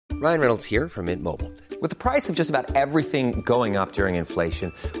Ryan Reynolds here from Mint Mobile. With the price of just about everything going up during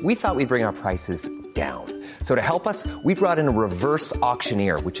inflation, we thought we'd bring our prices down. So to help us, we brought in a reverse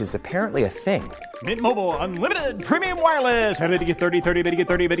auctioneer, which is apparently a thing. Mint Mobile Unlimited Premium Wireless. How to get 30, 30, bit to get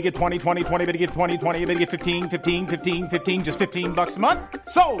 30, bit to get 20, 20, 20, bit to get 20, 20, bit to get 15, 15, 15, 15, just $15 a month?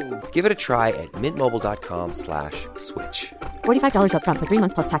 Sold! Give it a try at mintmobile.com/switch. $45 up front for 3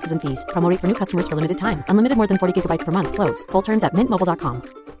 months plus taxes and fees. Promo rate for new customers for limited time. Unlimited more than 40 gigabytes per month. Slows full terms at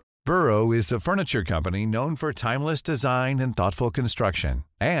mintmobile.com. Burrow is a furniture company known for timeless design and thoughtful construction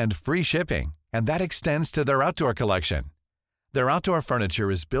and free shipping, and that extends to their outdoor collection. Their outdoor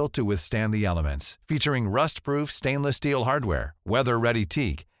furniture is built to withstand the elements, featuring rust-proof stainless steel hardware, weather-ready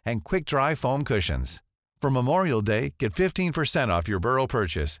teak, and quick-dry foam cushions. For Memorial Day, get 15% off your Burrow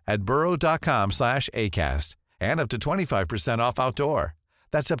purchase at burrow.com/acast, and up to 25% off outdoor.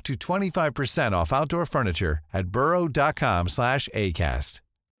 That's up to 25% off outdoor furniture at burrow.com/acast.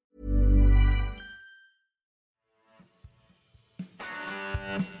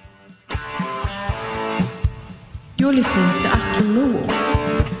 You're listening to Achtung, Millwall,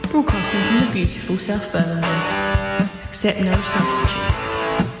 broadcasting from the beautiful South Birmingham. Accept no substitute.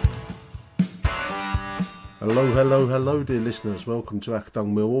 Hello, dear listeners. Welcome to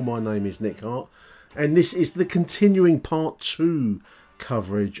Achtung, Millwall. My name is Nick Hart, and this is the continuing part 2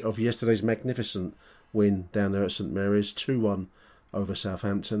 coverage of yesterday's magnificent win down there at St Mary's, 2-1 over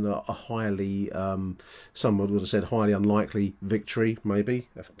Southampton. A highly, some would have said highly unlikely victory, maybe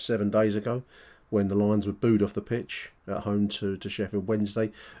 7 days ago, when the Lions were booed off the pitch at home to Sheffield Wednesday.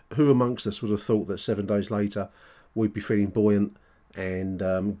 Who amongst us would have thought that 7 days later we'd be feeling buoyant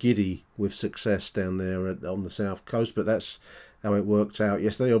and giddy with success down there on the south coast? But that's how it worked out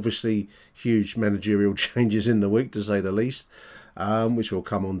yesterday. Obviously, huge managerial changes in the week, to say the least, which we'll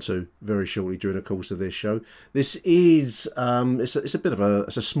come on to very shortly during the course of this show. This is it's a bit of a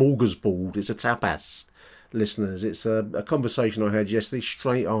smorgasbord. It's a tapas, listeners. It's a conversation I had yesterday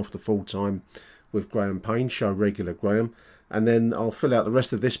straight after full time with Graham Payne, show regular Graham, and then I'll fill out the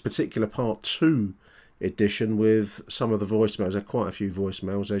rest of this particular part 2 edition with some of the voicemails. There are quite a few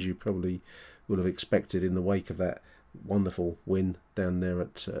voicemails, as you probably would have expected in the wake of that wonderful win down there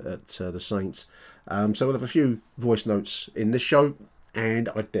at the Saints. So we'll have a few voice notes in this show, and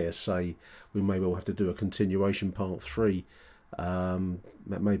I dare say we may well have to do a continuation part 3.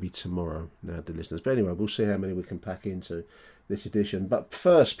 That may be tomorrow now, dear listeners. But anyway, we'll see how many we can pack into this edition. But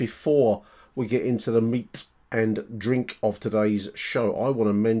first, before we get into the meat and drink of today's show, I want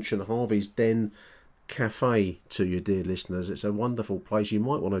to mention Harvey's Den Cafe to you, dear listeners. It's a wonderful place you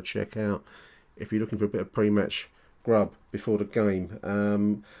might want to check out if you're looking for a bit of pre-match grub before the game.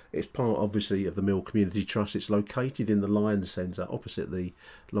 It's part, obviously, of the Mill Community Trust. It's located in the Lions Centre, opposite the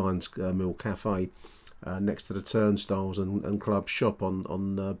Lions Mill Cafe, next to the turnstiles and club shop on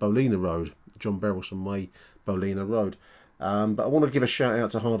Bolina Road, John Berylson Way, Bolina Road. But I want to give a shout out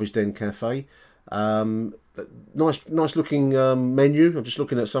to Harvey's Den Cafe. Nice looking menu. I'm just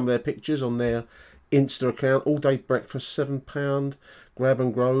looking at some of their pictures on their Insta account. All day breakfast, £7. Grab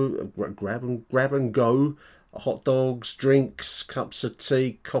and go. Hot dogs, drinks, cups of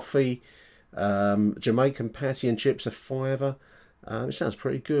tea, coffee. Jamaican patty and chips, a £5. It sounds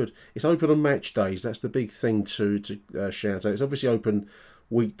pretty good. It's open on match days. That's the big thing to shout out. It's obviously open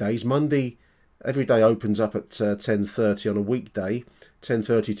weekdays. Monday, every day opens up at 10:30 on a weekday.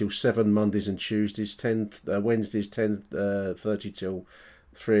 10:30 till 7 Mondays and Tuesdays. Wednesdays 10:30 till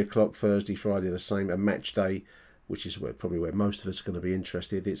 3 o'clock. Thursday, Friday the same. A match day, which is probably where most of us are going to be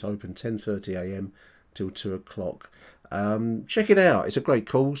interested. It's open 10:30 a.m. till 2 o'clock. Check it out. It's a great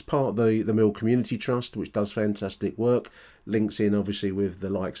cause, part of the Mill Community Trust, which does fantastic work. Links in, obviously, with the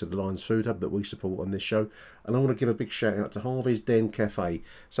likes of the Lions Food Hub that we support on this show. And I want to give a big shout out to Harvey's Den Cafe.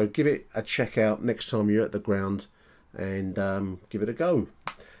 So give it a check out next time you're at the ground and give it a go.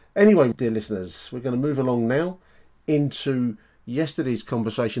 Anyway, dear listeners, we're going to move along now into yesterday's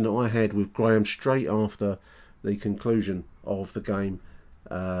conversation that I had with Graham straight after the conclusion of the game.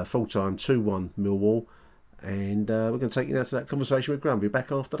 Full-time 2-1 Millwall. And we're going to take you now to that conversation with Graham. We'll be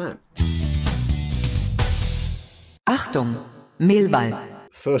back after that. Achtung, Millwall.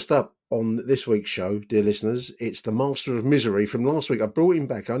 First up on this week's show, dear listeners, it's the Master of Misery from last week. I brought him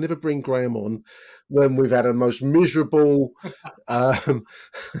back. I never bring Graham on when we've had a most miserable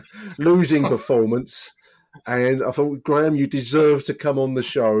losing performance. And I thought, Graham, you deserve to come on the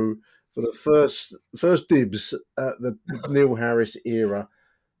show for the first dibs at the Neil Harris era.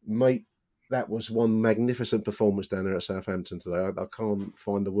 Mate, that was one magnificent performance down there at Southampton today. I can't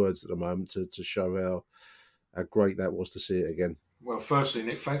find the words at the moment to show how great that was to see it again. Well, firstly,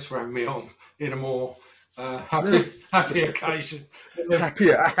 Nick, thanks for having me on in a more happy occasion.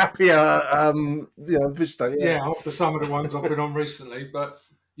 happier, vista. Yeah, after some of the ones I've been on recently, but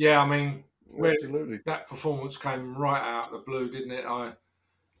yeah, I mean, Absolutely. that performance came right out of the blue, didn't it? I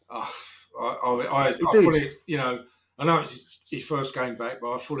It did. fully, I know it's his first game back,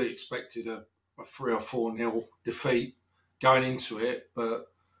 but I fully expected a 3 or 4-0 defeat going into it. But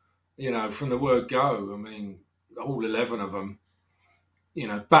from the word go, I mean, all 11 of them,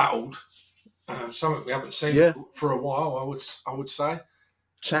 battled. Something we haven't seen for a while, I would say.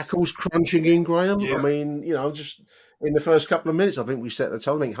 Tackles crunching in, Graham. Yeah. I mean, just in the first couple of minutes, I think we set the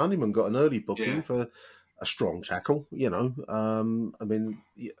tone. I think Honeyman got an early booking for a strong tackle. I mean,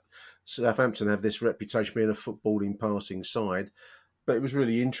 Southampton have this reputation being a footballing, passing side, but it was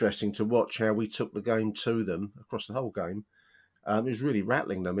really interesting to watch how we took the game to them across the whole game. It was really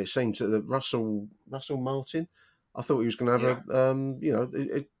rattling them. It seemed to Russell Martin. I thought he was going to have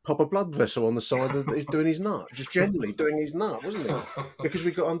a pop a blood vessel on the side that he's doing his nut, just generally doing his nut, wasn't it? Because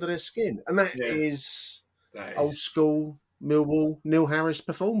we got under their skin, and that is old school Millwall Neil Harris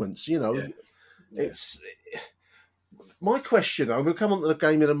performance. It's my question. We'll come on to the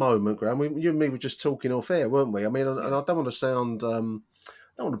game in a moment, Graham. You and me were just talking off air, weren't we? I mean, and I don't want to sound, don't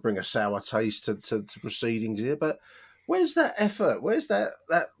want to bring a sour taste to proceedings here, but. Where's that effort? Where's that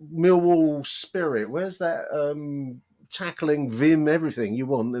Millwall spirit? Where's that tackling, vim, everything you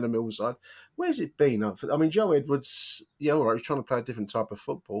want in a Millwall side? Where's it been? I mean, Joe Edwards, all right, he's trying to play a different type of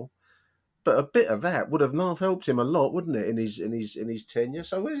football, but a bit of that would have helped him a lot, wouldn't it, in his tenure?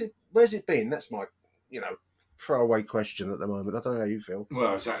 So where's it been? That's my throwaway question at the moment. I don't know how you feel.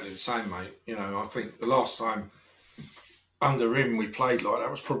 Well, exactly the same, mate. I think the last time under him we played like that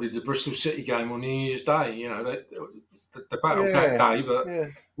was probably the Bristol City game on New Year's Day. The battle that day, but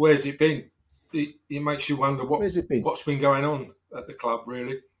where's it been? It makes you wonder what's been going on at the club,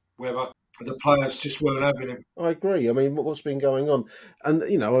 really. Whether the players just weren't having him. I agree. I mean, what's been going on? And,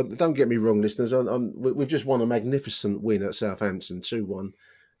 don't get me wrong, listeners. We've just won a magnificent win at Southampton, 2-1.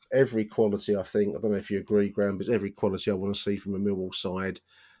 Every quality, I think, I don't know if you agree, Graham, but every quality I want to see from a Millwall side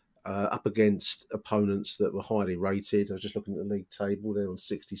up against opponents that were highly rated. I was just looking at the league table. They're on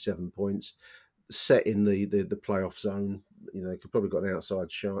 67 points. Set in the playoff zone, they could probably got an outside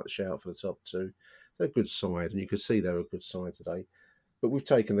shout for the top two. They're a good side, and you could see they're a good side today. But we've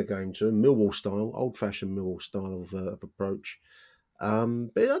taken the game to a Millwall style, old-fashioned Millwall style of approach. But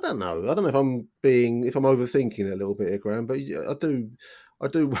I don't know. I don't know if I'm overthinking it a little bit here, Graham. But I do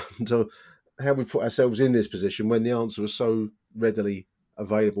wonder how we put ourselves in this position when the answer was so readily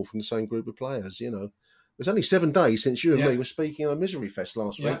available from the same group of players. It was only 7 days since you and me were speaking on a misery fest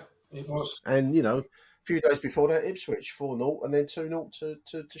last week. It was. And, a few days before that, Ipswich 4-0 and then 2-0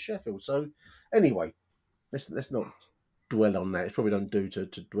 to Sheffield. So, anyway, let's not dwell on that. It probably don't do to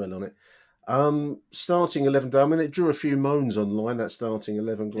dwell on it. Starting 11, I mean, it drew a few moans online, that starting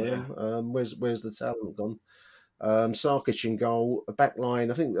 11, Graham. Yeah. Where's the talent gone? Sarkic in goal, a back line.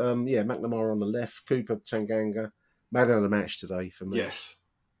 I think, McNamara on the left, Cooper, Tanganga. Man of the match today for me. Yes.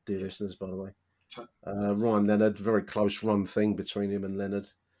 Dear listeners, by the way. Ryan Leonard, very close run thing between him and Leonard.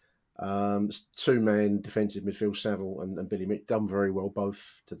 2-man defensive midfield, Saville and Billy Mick, done very well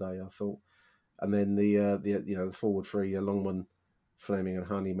both today, I thought. And then the forward three, Longman, Fleming and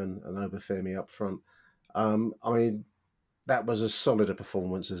Honeyman, and Obafemi up front. I mean, that was as solid a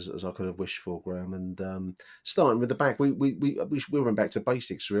performance as I could have wished for, Graham. And starting with the back, we went back to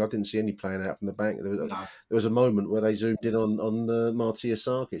basics. Really, I didn't see any playing out from the back. There was a moment where they zoomed in on Martia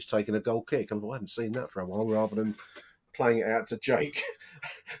Sarkic taking a goal kick, and I hadn't seen that for a while. Rather than playing it out to Jake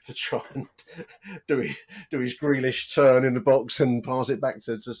to try and do his Grealish turn in the box and pass it back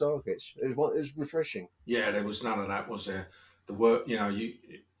to Sarkic. It was refreshing. Yeah, there was none of that, was there? The work,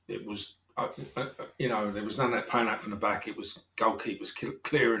 it was. There was none of that playing out from the back. It was goalkeepers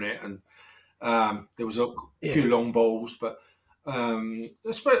clearing it, and there was a few long balls. But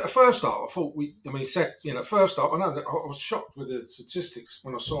first half, I thought first half, I was shocked with the statistics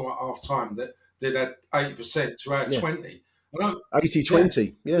when I saw at half time that they'd had 80% to our 20.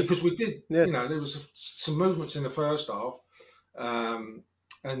 80-20, because we did. There was some movements in the first half,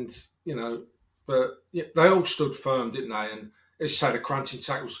 but they all stood firm, didn't they? And as you say, the crunching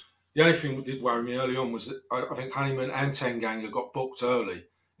tackles. The only thing that did worry me early on was that I think Honeyman and Tanganga got booked early,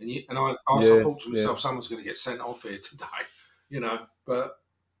 and I thought to myself, someone's going to get sent off here today, But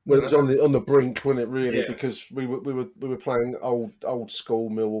it was on the brink, wasn't it? Really, because we were playing old school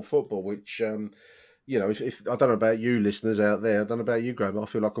Millwall football, which if I don't know about you listeners out there, I don't know about you, Graham, I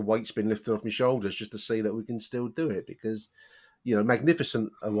feel like a weight's been lifted off my shoulders just to see that we can still do it because.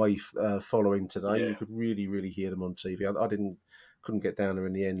 Magnificent away following today. Yeah. You could really, really hear them on TV. I didn't couldn't get down there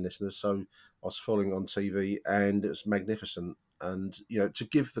in the end, listeners. So I was following on TV, and it was magnificent. And to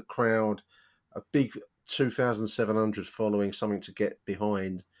give the crowd a big 2,700 following, something to get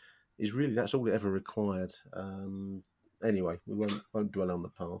behind, that's all it ever required. Anyway, we won't dwell on the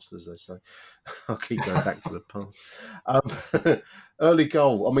past, as they say. I'll keep going back to the past. Early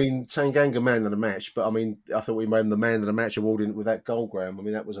goal. I mean, Tanganga man of the match, but I thought we made him the man of the match awarding with that goal, Graham.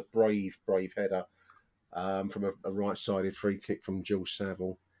 That was a brave header from a right-sided free kick from Jill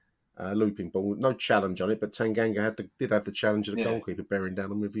Saville. Looping ball, no challenge on it, but Tanganga did have the challenge of the goalkeeper bearing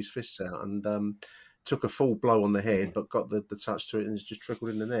down him with his fists out, and took a full blow on the head, but got the touch to it and it's just trickled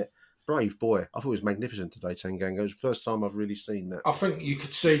in the net. Brave boy. I thought it was magnificent today, Tanganga. It was the first time I've really seen that. I think you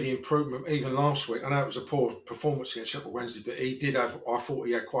could see the improvement even last week. I know it was a poor performance against Sheffield Wednesday, but I thought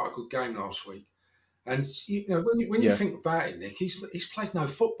he had quite a good game last week. And when you think about it, Nick, he's played no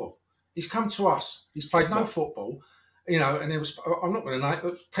football. He's come to us. He's played no football. And there was, I'm not going to name it,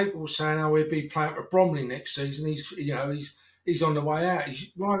 but people were saying, he'll be playing for Bromley next season. He's on the way out.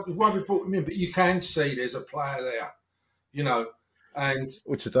 Why we brought him in? But you can see there's a player there, and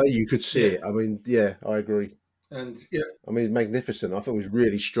today you could see it. I agree. And magnificent. I thought it was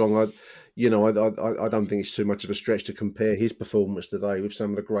really strong. I don't think it's too much of a stretch to compare his performance today with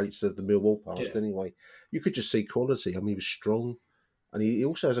some of the greats of the Millwall past. Anyway, you could just see quality. He was strong. And he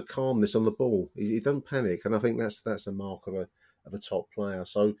also has a calmness on the ball. He doesn't panic, and I think that's a mark of a top player.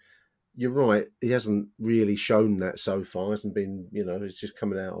 So you're right; he hasn't really shown that so far. He hasn't been, he's just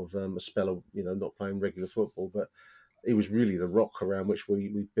coming out of a spell of not playing regular football. But he was really the rock around which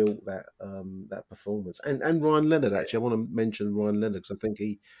we built that performance. And Ryan Leonard, actually, I want to mention Ryan Leonard because I think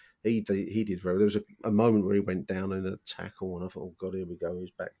he did very well. There was a moment where he went down in a tackle, and I thought, oh God, here we go.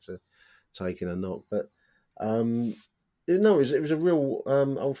 He's back to taking a knock, but. No, it was a real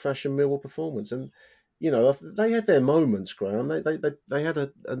old-fashioned Millwall performance, and they had their moments, Graham. They had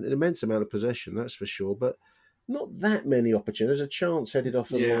an immense amount of possession, that's for sure, but not that many opportunities. There's a chance headed off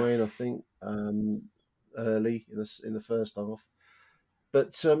the line, I think, early in the first half.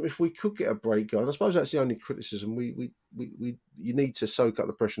 But if we could get a break going, I suppose that's the only criticism. You need to soak up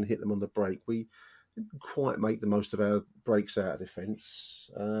the pressure and hit them on the break. We didn't quite make the most of our breaks out of defence.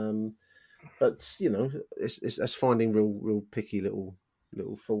 But it's finding real picky little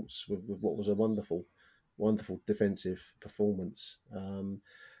faults with what was a wonderful defensive performance.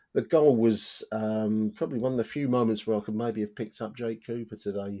 The goal was probably one of the few moments where I could maybe have picked up Jake Cooper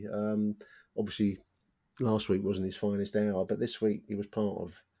today. Obviously, last week wasn't his finest hour, but this week he was part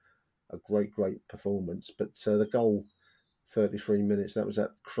of a great performance. But the goal, 33 minutes, that was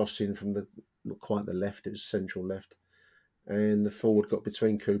that crossing from not quite the left, it was central left. And the forward got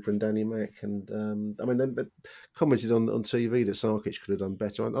between Cooper and Danny Mack. And they commented on TV that Sarkic could have done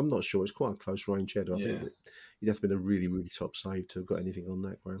better. I'm not sure. It's quite a close range header. I think you'd have to been a really, really top save to have got anything on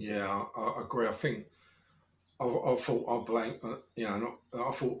that ground. Yeah, I agree. I think I thought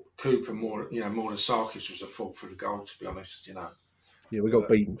I thought Cooper more than Sarkic was at fault for the goal. To be honest, Yeah, we got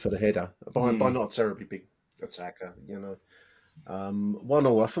beaten for the header by not a terribly big attacker.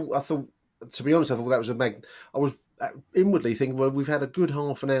 1-1. I thought. To be honest, I thought that was I was inwardly thinking, well, we've had a good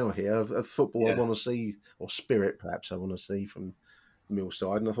half an hour here of football I want to see, or spirit perhaps I want to see from Mill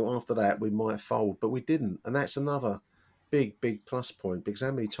side. And I thought after that we might fold, but we didn't. And that's another big plus point, because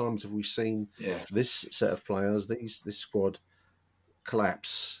how many times have we seen this set of players, this squad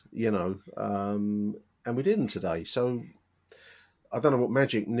collapse, and we didn't today. So I don't know what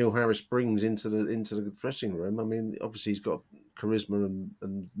magic Neil Harris brings into the dressing room. Obviously he's got charisma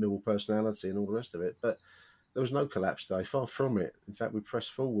and Millwall personality and all the rest of it, but there was no collapse today, far from it. In fact, we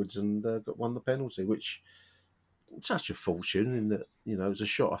pressed forwards and won the penalty, which such a fortune in that, it was a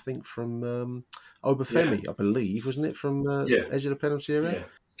shot, I think, from Obafemi, I believe, wasn't it, from edge of the penalty area? Yeah.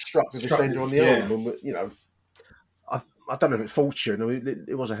 Struck the defender on the arm. And, I don't know if it's fortune.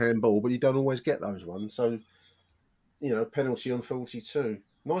 It was a handball, but you don't always get those ones. So, penalty on 42.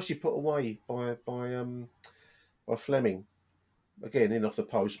 Nicely put away by Fleming. Again, in off the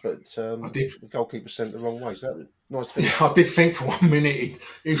post, but the goalkeeper sent the wrong way. Is that nice finish? Yeah, I did think for 1 minute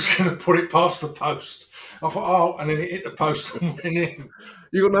he was going to put it past the post. I thought, and then it hit the post and went in.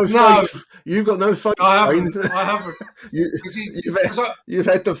 You've got no faith. You've got no faith. I haven't. You've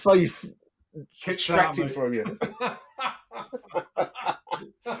had the faith extracted from you.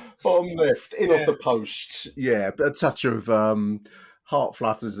 Bottom left, in off the post. Yeah, a touch of heart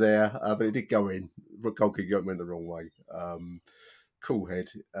flutters there, but it did go in. Goalkeeper went the wrong way. Cool head,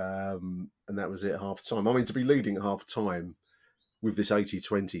 and that was it. Half time. To be leading at half time with this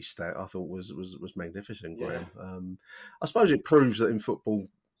 80-20 stat, I thought was magnificent, Graham. I suppose it proves that in football,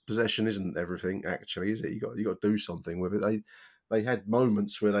 possession isn't everything. Actually, is it? You got to do something with it. they had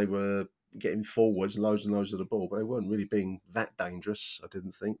moments where they were getting forwards, loads and loads of the ball, but they weren't really being that dangerous, I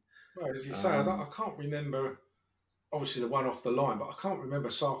didn't think. Well, as you say, I can't remember, obviously the one off the line, but I can't remember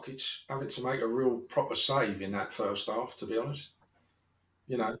Sarkic having to make a real proper save in that first half, to be honest.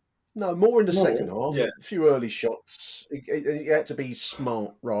 You know. No, more in the second half. Yeah. A few early shots. He had to be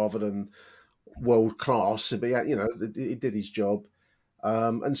smart rather than world class. But he did his job.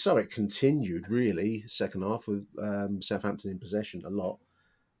 And so it continued, really, second half with Southampton in possession a lot.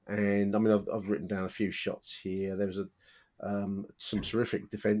 And, I mean, I've written down a few shots here. There was some terrific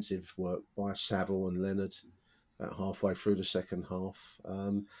defensive work by Saville and Leonard about halfway through the second half.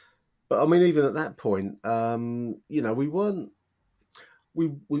 But, I mean, even at that point, we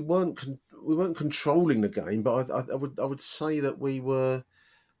weren't controlling the game, but I would say that we were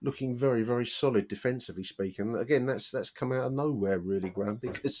looking very, very solid defensively speaking. Again, that's come out of nowhere, really, Graham,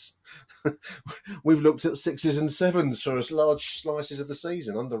 because we've looked at 6s and 7s for as large slices of the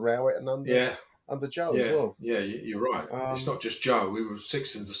season under Rowett and under Joe as well. Yeah, you're right. It's not just Joe. We were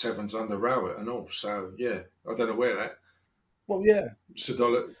 6s and 7s under Rowett and all. So yeah, I don't know where that. Well, yeah.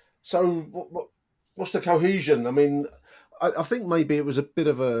 So what's the cohesion? I mean, I think maybe it was a bit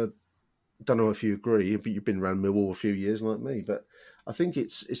of a. Don't know if you agree, but you've been around Millwall a few years like me. But I think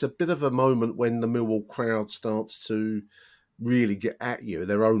it's a bit of a moment when the Millwall crowd starts to really get at you,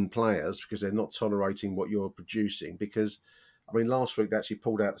 their own players, because they're not tolerating what you're producing. Because, I mean, last week they actually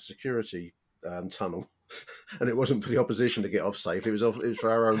pulled out the security tunnel, and it wasn't for the opposition to get off safe. It was for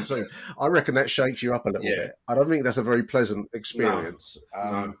our own team. I reckon that shakes you up a little bit. I don't think that's a very pleasant experience.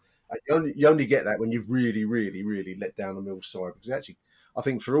 No. You only get that when you've really, really, really let down the Mill side. Because actually, I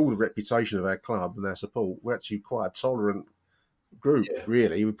think for all the reputation of our club and our support, we're actually quite a tolerant group,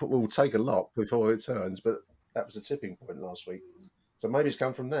 really. We'll take a lot before it turns, but that was a tipping point last week. So maybe it's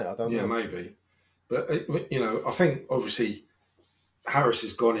come from there. I don't know. Yeah, maybe. But, I think, obviously, Harris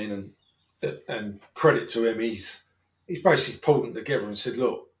has gone in and credit to him, he's basically pulled them together and said,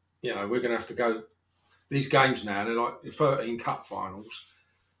 look, we're going to have to go these games now. They're like the 13 cup finals.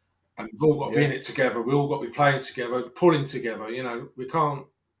 And we've all got to be in it together. We've all got to be playing together, pulling together. We can't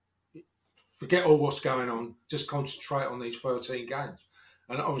forget all what's going on. Just concentrate on these 13 games.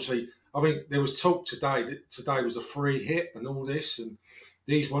 And obviously, I think there was talk today that today was a free hit and all this, and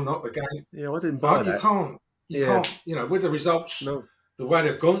these were not the game. Yeah, I didn't buy that. You can't. With the results, the way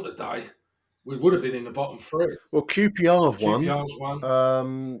they've gone today, we would have been in the bottom three. Well, QPR have won. QPR's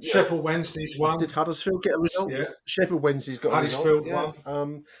won. Sheffield Wednesday's won. Did Huddersfield get a result? Yeah. Sheffield Wednesday's got Huddersfield a result.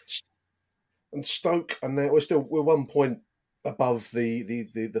 won. And Stoke, and we're 1 point above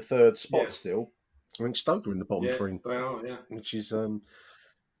the third spot still. I think Stoke are in the bottom three. They are, yeah. Which is,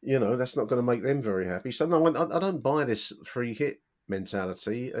 that's not going to make them very happy. So no, I don't buy this free hit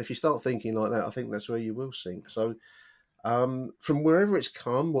mentality. If you start thinking like that, I think that's where you will sink. So. From wherever it's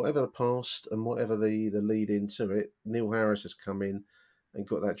come, whatever the past and whatever the lead into it, Neil Harris has come in and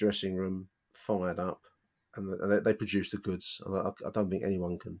got that dressing room fired up, and they produce the goods. I don't think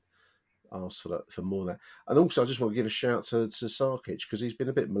anyone can ask for more of that. And also, I just want to give a shout to Sarkic, because he's been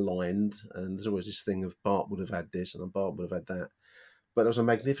a bit maligned, and there's always this thing of Bart would have had this and Bart would have had that. But it was a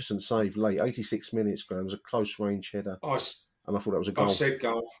magnificent save late, 86 minutes, Graham. It was a close range header. And I thought that was a goal. I said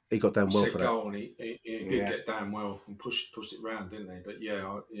goal. He got down well for that. Goal, and he did get down well and pushed it round, didn't he? But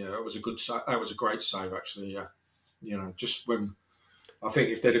it was a good save. That was a great save, actually. Yeah, just when I think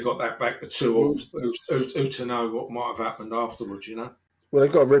if they'd have got that back to 2, who to know what might have happened afterwards? Well,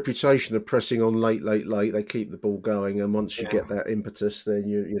 they've got a reputation of pressing on late. They keep the ball going, and once you get that impetus, then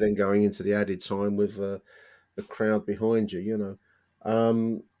you're then going into the added time with the crowd behind you.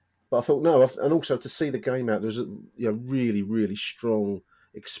 But I thought, no, and also to see the game out, there was a really, really strong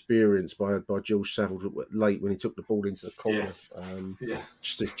experience by George Saville late when he took the ball into the corner.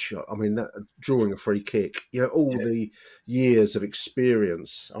 Just a shot. I mean, drawing a free kick, the years of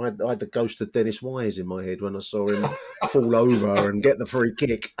experience. I had the ghost of Dennis Wise in my head when I saw him fall over and get the free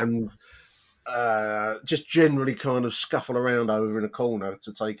kick and just generally kind of scuffle around over in a corner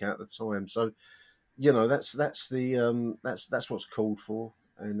to take out the time. So, that's what's called for.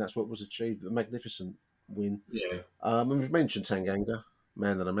 And that's what was achieved. A magnificent win. Yeah. And we've mentioned Tanganga,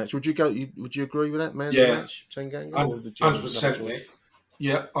 man of the match. Would you agree with that, man of the match, Tanganga? 100%.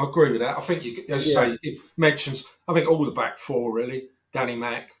 Yeah, I agree with that. I think, as you say, it mentions, I think all the back four, really. Danny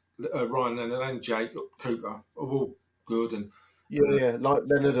Mack, Ryan Leonard and Jake Cooper are all good. And like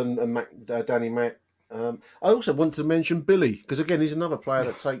Leonard and Danny Mack. I also want to mention Billy, because, again, he's another player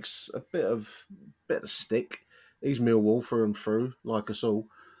that takes a bit of stick. He's Millwall through and through, like us all,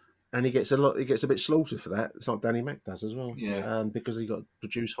 and he gets a bit slaughtered for that. It's like Danny Mack does as well, because he got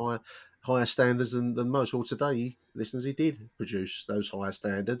produced higher. higher standards than most. Well, today, listeners, he did produce those higher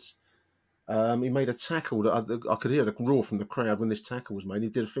standards. He made a tackle that I could hear the roar from the crowd when this tackle was made. He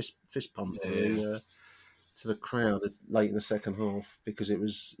did a fist pump to the crowd late in the second half because it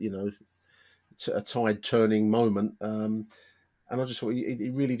was, a tide turning moment. And I just thought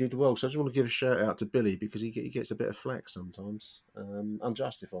he really did well. So I just want to give a shout out to Billy because he gets a bit of flack sometimes,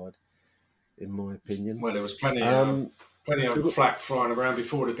 unjustified, in my opinion. Well, there was plenty of flack flying around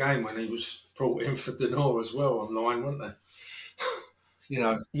before the game when he was brought in for Denor as well online, weren't there?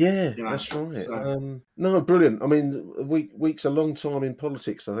 That's right. So. No, brilliant. I mean, a week's a long time in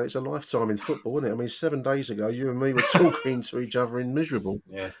politics. Though. It's a lifetime in football, isn't it? I mean, 7 days ago, you and me were talking to each other in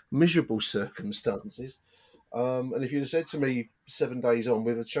miserable circumstances. And if you'd have said to me 7 days on,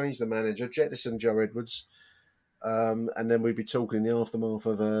 we'd have changed the manager, jettisoned Joe Edwards, and then we'd be talking in the aftermath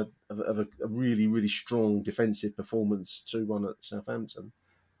of a really, really strong defensive performance 2-1 at Southampton,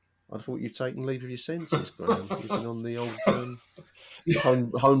 I thought you'd taken leave of your senses, Graham. You've been on the old home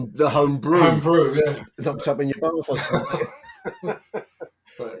brew. Home brew, yeah. Knocked up in your bath or something.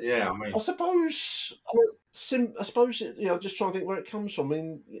 But yeah, I mean, I suppose, just trying to think where it comes from. I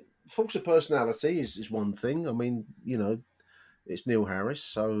mean, force of personality is one thing. I mean, it's Neil Harris,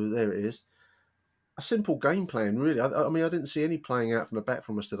 so there it is. A simple game plan, really. I mean, I didn't see any playing out from the back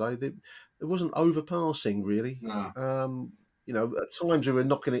from us today. It wasn't overpassing, really. No. At times we were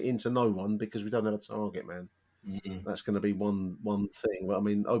knocking it into no one because we don't have a target man. Mm-mm. That's going to be one thing. Well, I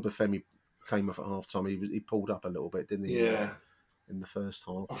mean, Obafemi came off at half time. He pulled up a little bit, didn't he? Yeah. In the first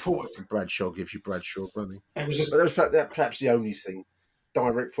half. I thought Bradshaw gives you Bradshaw running. But that was perhaps the only thing.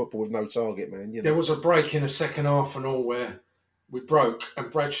 Direct football with no target man. There was a break in the second half and all where we broke, and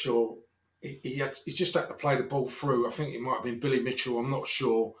Bradshaw he just had to play the ball through. I think it might have been Billy Mitchell. I'm not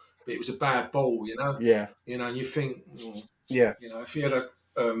sure, but it was a bad ball. Yeah. And you think. Yeah. If he had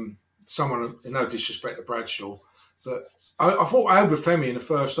someone, no disrespect to Bradshaw, but I thought Obafemi in the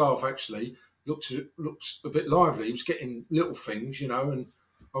first half actually looks a bit lively. He was getting little things, and I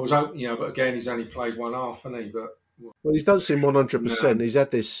was hoping, but again, he's only played one half, hasn't he? But he doesn't seem 100%. No. He's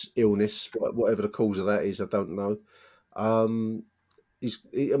had this illness, whatever the cause of that is, I don't know.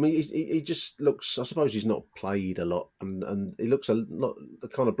 He just looks. I suppose he's not played a lot, and he looks a lot the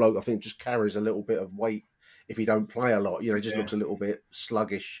kind of bloke I think just carries a little bit of weight. If he don't play a lot, he just looks a little bit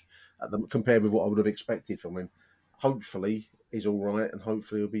sluggish compared with what I would have expected from him. Hopefully, he's all right, and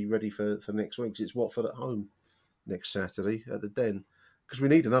hopefully he'll be ready for next week. 'Cause it's Watford at home next Saturday at the Den. Because we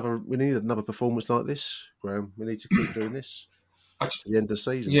need another performance like this, Graham. We need to keep doing this to the end of the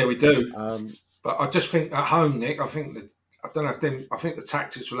season. Yeah, we do. But I just think at home, Nick, I think the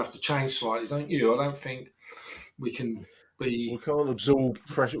tactics will have to change slightly, don't you? I don't think we can. We can't absorb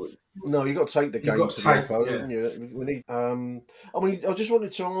pressure. No, you've got to take the game to the oppo, haven't you? We need. I just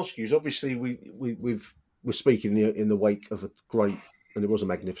wanted to ask you. Obviously, we're speaking in the wake of a great, and it was a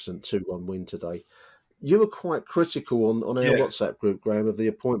magnificent 2-1 win today. You were quite critical on our WhatsApp group, Graham, of the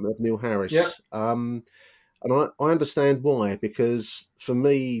appointment of Neil Harris. Yeah. And I understand why, because for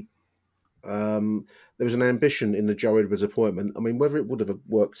me, there was an ambition in the Joe Edwards appointment. I mean, whether it would have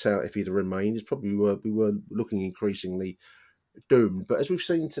worked out if he'd have remained, is probably we were looking increasingly doomed. But as we've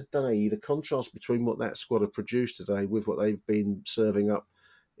seen today, the contrast between what that squad have produced today with what they've been serving up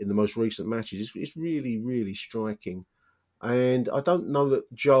in the most recent matches is really, really striking. And I don't know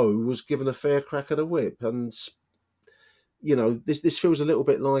that Joe was given a fair crack at the whip. And, this feels a little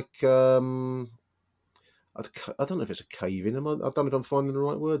bit like... I don't know if it's a cave-in. I don't know if I'm finding the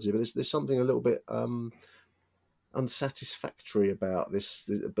right words here, but there's something a little bit unsatisfactory about this.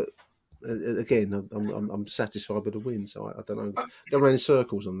 But again, I'm satisfied with the win, so I don't know. Go around in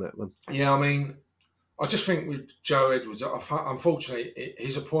circles on that one. Yeah, I mean, I just think with Joe Edwards, unfortunately,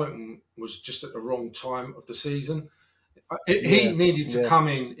 his appointment was just at the wrong time of the season. He needed to come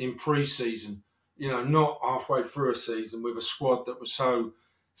in pre-season, not halfway through a season with a squad that was so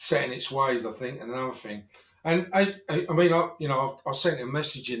set in its ways, I think, and another thing. And I sent a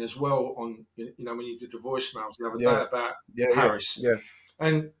message in as well on, when you did the voicemails the other day about Harris. Yeah.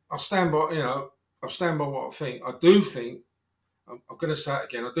 And I stand by, what I think. I do think, I'm going to say it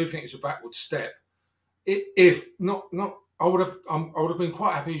again, I do think it's a backward step. If not, I would have been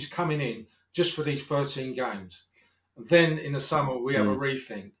quite happy he's coming in just for these 13 games. And then in the summer we have a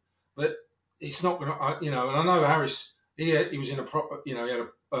rethink. But it's not going to, and I know Harris, he was in he had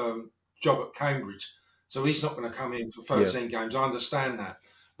a job at Cambridge, so he's not going to come in for 13 games. I understand that.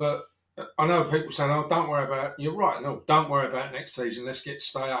 But I know people saying, oh, don't worry about, you're right, no, don't worry about next season, let's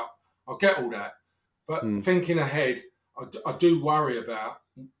stay up. I get all that. But thinking ahead, I do worry about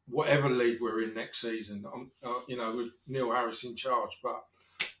whatever league we're in next season, with Neil Harris in charge. But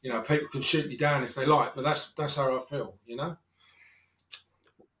people can shoot me down if they like, but that's how I feel,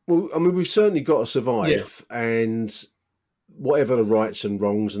 Well, I mean, we've certainly got to survive, and whatever the rights and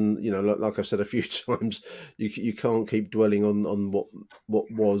wrongs, and like I've said a few times, you can't keep dwelling on what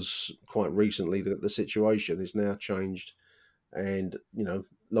was quite recently. The situation is now changed, and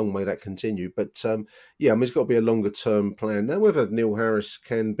long may that continue. But I mean, it's got to be a longer term plan. Now, whether Neil Harris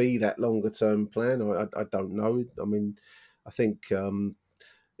can be that longer term plan, I don't know. I mean, I think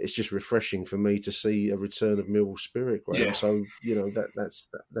it's just refreshing for me to see a return of Millwall spirit, Graham. Yeah. So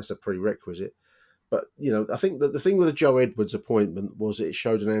that's a prerequisite. But I think that the thing with the Joe Edwards appointment was it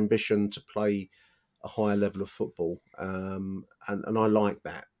showed an ambition to play a higher level of football, and I like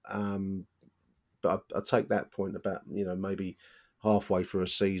that. But I take that point about maybe halfway through a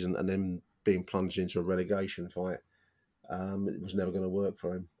season and then being plunged into a relegation fight. It was never going to work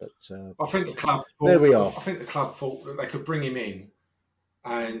for him. But I think the club there we are. I think the club thought that they could bring him in,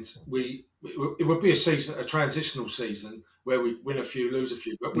 and it would be a transitional season where we win a few, lose a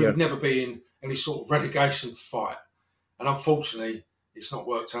few, but we would never be in any sort of relegation fight. And unfortunately, it's not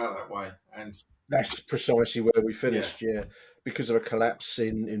worked out that way. And that's precisely where we finished, because of a collapse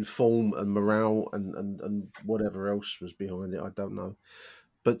in form and morale and whatever else was behind it. I don't know.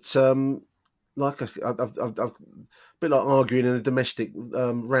 But like I've a bit like arguing in a domestic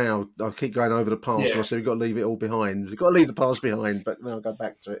row. I keep going over the past, and I say we've got to leave it all behind. We've got to leave the past behind, but then I'll go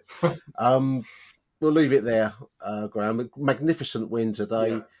back to it. We'll leave it there, Graham. A magnificent win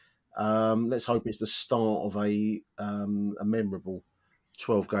today. Yeah. Let's hope it's the start of a memorable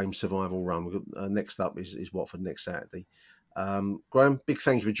 12-game survival run. Next up is Watford next Saturday. Graham, big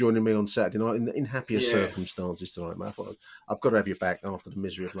thank you for joining me on Saturday night in happier circumstances tonight, mate. I've got to have you back after the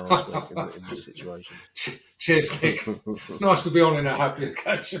misery of last week in this situation. Cheers, Nick. Nice to be on in a happy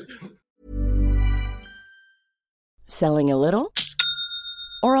occasion. Selling a little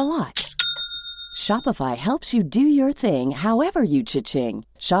or a lot? Shopify helps you do your thing however you cha-ching.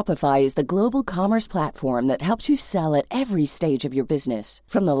 Shopify is the global commerce platform that helps you sell at every stage of your business.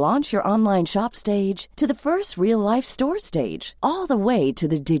 From the launch your online shop stage to the first real-life store stage, all the way to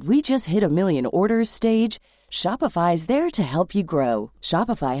the did we just hit a million orders stage. Shopify is there to help you grow.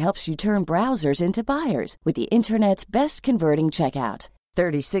 Shopify helps you turn browsers into buyers with the internet's best converting checkout.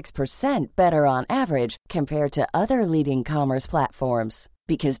 36% better on average compared to other leading commerce platforms.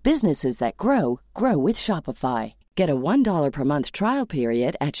 Because businesses that grow with Shopify. Get a $1 per month trial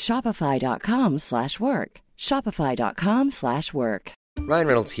period at shopify.com/work. Shopify.com/work. Ryan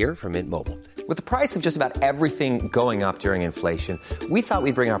Reynolds here from Mint Mobile. With the price of just about everything going up during inflation, we thought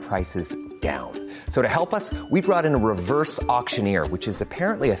we'd bring our prices down. So to help us, we brought in a reverse auctioneer, which is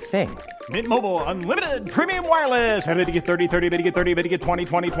apparently a thing. Mint Mobile Unlimited Premium Wireless. How to get 30, 30, how to get 30, how to get 20,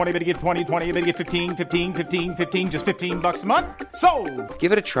 20, 20, how to get 20, 20, how to get 15, 15, 15, 15, just $15 a month? Sold!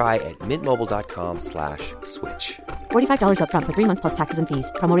 Give it a try at mintmobile.com/switch. $45 up front for 3 months plus taxes and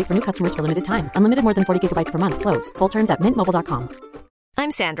fees. Promo rate for new customers for limited time. Unlimited more than 40 gigabytes per month. Slows full terms at mintmobile.com. I'm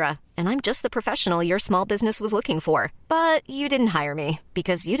Sandra, and I'm just the professional your small business was looking for. But you didn't hire me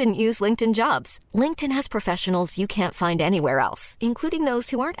because you didn't use LinkedIn Jobs. LinkedIn has professionals you can't find anywhere else, including those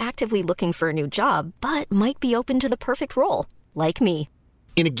who aren't actively looking for a new job, but might be open to the perfect role, like me.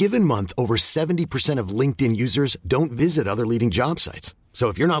 In a given month, over 70% of LinkedIn users don't visit other leading job sites. So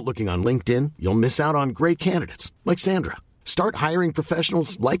if you're not looking on LinkedIn, you'll miss out on great candidates, like Sandra. Start hiring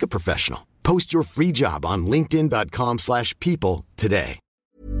professionals like a professional. Post your free job on linkedin.com/people today.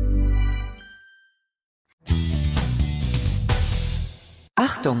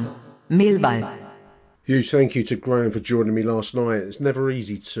 Achtung, Millwall. Huge thank you to Graham for joining me last night. It's never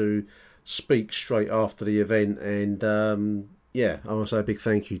easy to speak straight after the event, and I want to say a big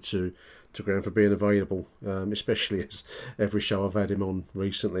thank you to Graham for being available, especially as every show I've had him on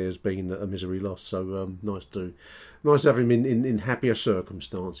recently has been a misery loss. So nice to have him in happier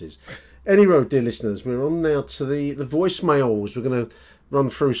circumstances. Anyway, dear listeners, we're on now to the voicemails. We're going to run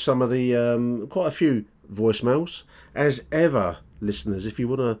through some of the quite a few voicemails. As ever, listeners, if you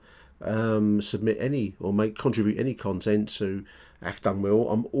want to submit any or contribute any content to Achtung Mill,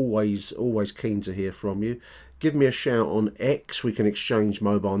 I'm always keen to hear from you. Give me a shout on X. We can exchange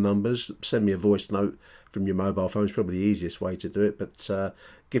mobile numbers. Send me a voice note from your mobile phone. It's probably the easiest way to do it. But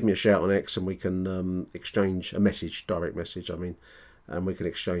give me a shout on X and we can exchange a message, direct message, and we can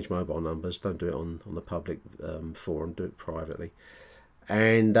exchange mobile numbers. Don't do it on the public forum. Do it privately.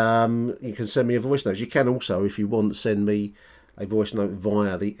 And you can send me a voice note. You can also, if you want, send me a voice note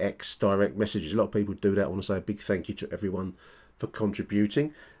via the X direct messages. A lot of people do that. I want to say a big thank you to everyone for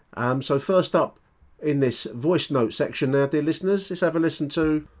contributing. So first up in this voice note section now, dear listeners, let's have a listen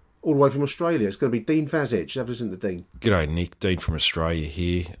to all the way from Australia. It's going to be Dean Vazic. Have a listen to Dean. G'day, Nick. Dean from Australia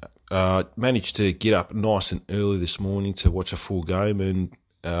here. Managed to get up nice and early this morning to watch a full game, and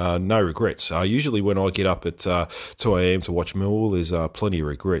no regrets. Usually when I get up at 2 a.m. to watch Millwall, there's plenty of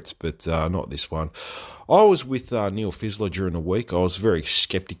regrets, but not this one. I was with Neil Fizzler during the week. I was very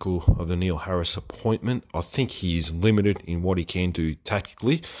sceptical of the Neil Harris appointment. I think he's limited in what he can do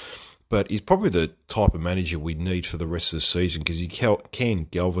tactically, but he's probably the type of manager we need for the rest of the season because he can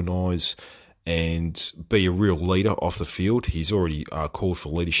galvanise and be a real leader off the field. He's already called for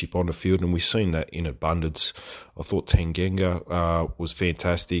leadership on the field, and we've seen that in abundance. I thought Tanganga was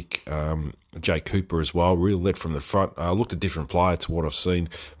fantastic. Jay Cooper as well, really led from the front. Looked a different player to what I've seen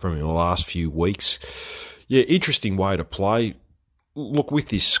from him in the last few weeks. Yeah, interesting way to play. Look, with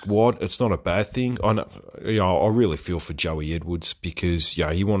this squad, it's not a bad thing. I really feel for Joey Edwards because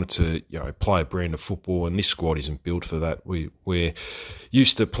he wanted to play a brand of football, and this squad isn't built for that. We're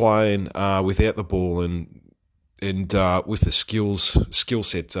used to playing without the ball and with the skill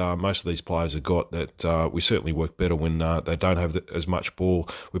set most of these players have got, that we certainly work better when they don't have as much ball.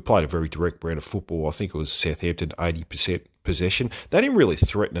 We played a very direct brand of football. I think it was Southampton 80% possession. They didn't really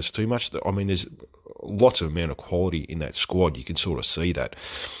threaten us too much. I mean, there's lots of amount of quality in that squad. You can sort of see that.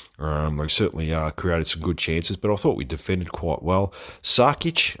 They certainly created some good chances, but I thought we defended quite well.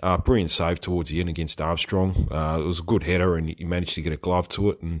 Sarkic, brilliant save towards the end against Armstrong. It was a good header, and he managed to get a glove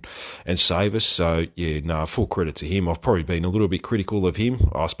to it and save us. So, full credit to him. I've probably been a little bit critical of him,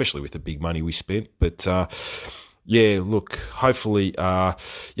 especially with the big money we spent. But, look, hopefully, we've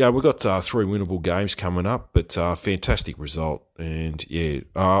got 3 winnable games coming up, but fantastic result. And,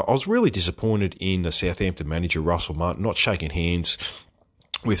 I was really disappointed in the Southampton manager, Russell Martin, not shaking hands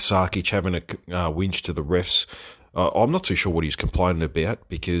with Sarkic, having a whinge to the refs. I'm not too sure what he's complaining about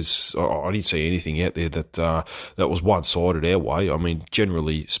because I didn't see anything out there that was one-sided our way. I mean,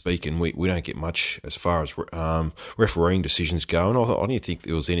 generally speaking, we don't get much as far as refereeing decisions go, and I didn't think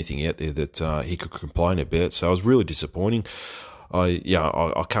there was anything out there that he could complain about, so I was really disappointing.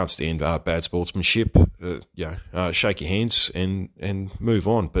 I can't stand bad sportsmanship. Shake your hands and move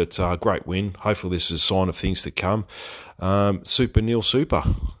on. But great win. Hopefully this is a sign of things to come. Super Neil, super.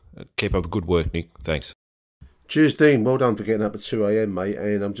 Keep up the good work, Nick. Thanks. Cheers, Dean. Well done for getting up at 2 a.m, mate.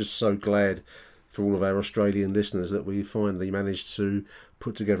 And I'm just so glad for all of our Australian listeners that we finally managed to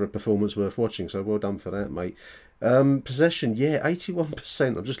put together a performance worth watching. So well done for that, mate. Possession,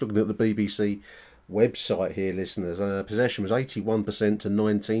 81%. I'm just looking at the BBC website here, listeners. Possession was 81% to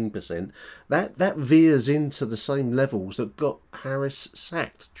 19%. That veers into the same levels that got Harris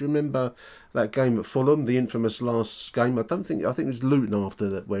sacked. Do you remember that game at Fulham, the infamous last game? I think it was Luton after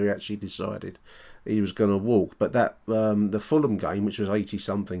that where he actually decided he was going to walk. But that the Fulham game, which was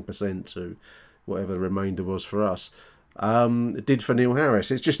 80-something% to whatever the remainder was for us, did for Neil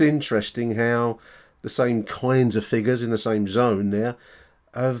Harris. It's just interesting how the same kinds of figures in the same zone there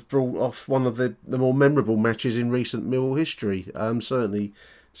have brought off one of the more memorable matches in recent Millwall history, certainly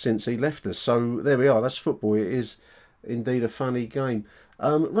since he left us. So there we are, that's football. It is indeed a funny game.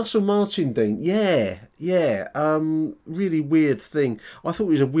 Russell Martin, Dean, really weird thing. I thought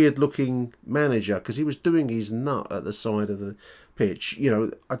he was a weird looking manager because he was doing his nut at the side of the pitch.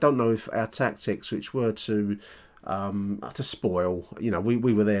 I don't know if our tactics, which were to spoil,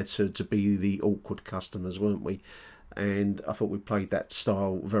 we were there to be the awkward customers, weren't we? And I thought we played that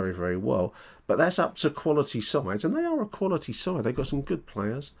style very, very well. But that's up to quality sides, and they are a quality side. They've got some good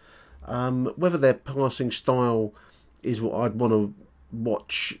players. Whether their passing style is what I'd want to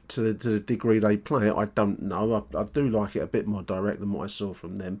watch to the degree they play it, I don't know. I do like it a bit more direct than what I saw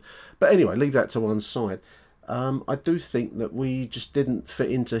from them. But anyway, leave that to one side. I do think that we just didn't fit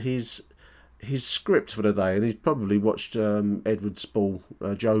into his script for the day, and he's probably watched Edwards Ball,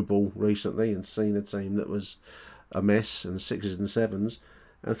 Joe Ball recently, and seen a team that was a mess and 6s and 7s,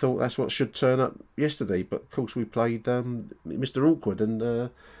 and thought that's what should turn up yesterday. But of course we played Mr. Awkward, and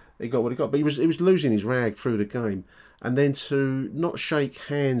he got what he got. But he was losing his rag through the game, and then to not shake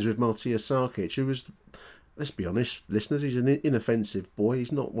hands with Martia Sarkic, who was, let's be honest, listeners, he's an inoffensive boy.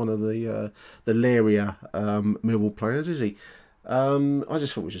 He's not one of the Laria Millwall players, is he? I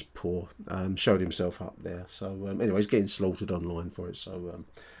just thought it was just poor. Showed himself up there. So anyway, he's getting slaughtered online for it. So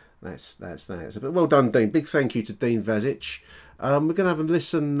that's that. But well done, Dean. Big thank you to Dean Vazic. We're going to have a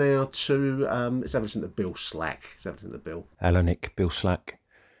listen now to let's have a listen to Bill Slack. Let's have a listen to Bill. Hello, Nick. Bill Slack.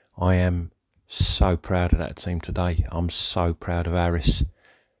 I am so proud of that team today. I'm so proud of Harris.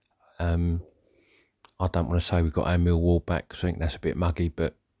 I don't want to say we've got our Millwall back because I think that's a bit muggy,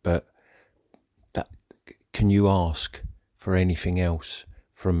 but that, can you ask for anything else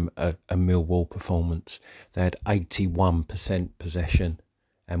from a Millwall performance? They had 81% possession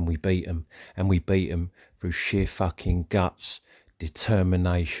and we beat them. And we beat them through sheer fucking guts,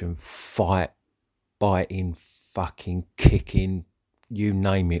 determination, fight, biting, fucking kicking, you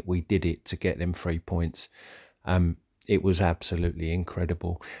name it, we did it to get them 3 points. It was absolutely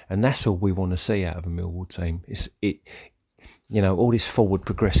incredible, and that's all we want to see out of a Millwall team. All this forward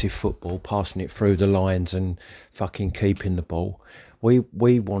progressive football, passing it through the lines and fucking keeping the ball.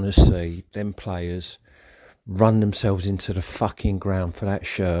 We want to see them players run themselves into the fucking ground for that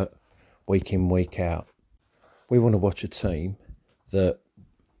shirt week in, week out. We want to watch a team that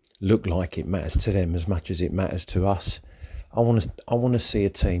look like it matters to them as much as it matters to us. I want to see a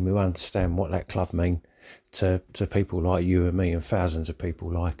team who understand what that club mean to people like you and me and thousands of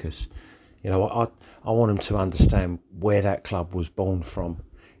people like us. I want them to understand where that club was born from.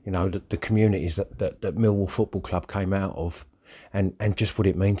 The communities that Millwall Football Club came out of, and just what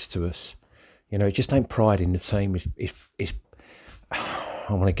it means to us. It just ain't pride in the team. It's I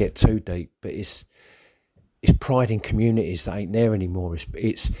don't want to get too deep, but it's pride in communities that ain't there anymore.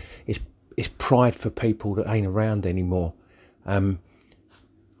 It's pride for people that ain't around anymore. And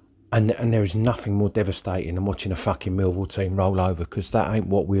there is nothing more devastating than watching a fucking Millwall team roll over, because that ain't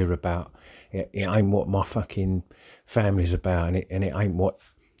what we're about. It ain't what my fucking family's about, and it ain't what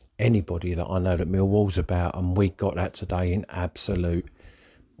anybody that I know that Millwall's about. And we got that today in absolute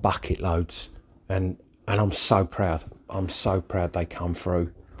bucket loads, and I'm so proud. I'm so proud they come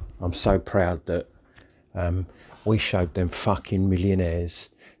through. I'm so proud that we showed them fucking millionaires,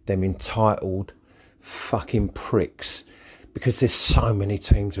 them entitled fucking pricks. Because there's so many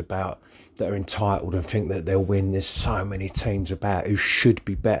teams about that are entitled and think that they'll win. There's so many teams about who should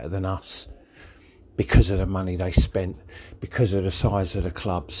be better than us because of the money they spent, because of the size of the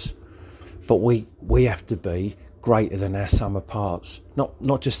clubs. But we have to be greater than our sum of parts.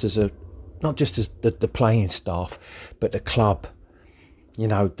 Not just as the playing staff, but the club.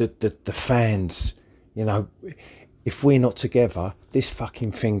 The fans. If we're not together, this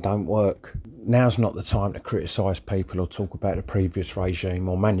fucking thing don't work. Now's not the time to criticise people or talk about the previous regime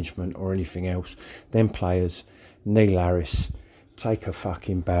or management or anything else. Them players, Neil Harris, take a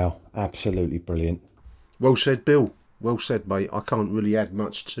fucking bow. Absolutely brilliant. Well said, Bill. Well said, mate. I can't really add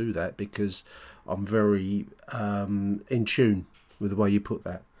much to that because I'm very in tune with the way you put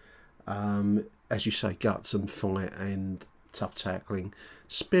that. As you say, guts and fight and tough tackling.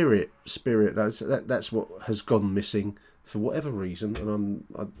 Spirit. That's what has gone missing for whatever reason, and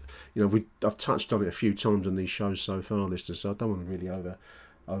I've touched on it a few times on these shows so far, listeners. So I don't want to really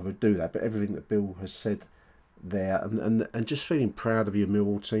overdo that. But everything that Bill has said there, and just feeling proud of your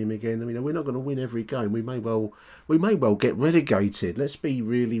Millwall team again. We're not going to win every game. We may well get relegated. Let's be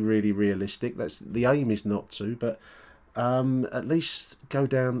really, really realistic. That's the aim, is not to, but at least go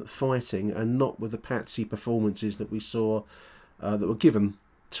down fighting and not with the patsy performances that we saw that were given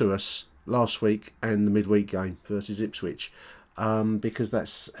to us last week and the midweek game versus Ipswich, because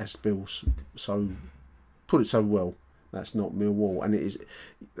that's, as Bill put it so well, that's not Millwall. And it is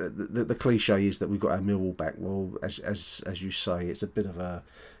the cliche is that we've got our Millwall back. Well, as you say, it's a bit of a,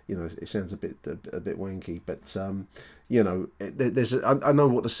 it sounds a bit wanky, but there's I know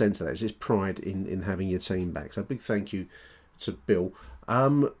what the sense of that is. It's pride in having your team back. So a big thank you to Bill.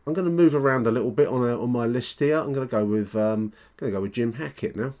 I'm going to move around a little bit on my list here. I'm going to go with Jim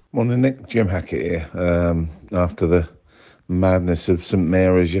Hackett now. Morning, Nick. Jim Hackett here. After the madness of St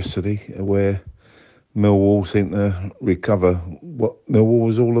Mary's yesterday, where Millwall seemed to recover what Millwall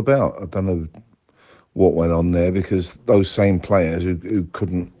was all about. I don't know what went on there, because those same players who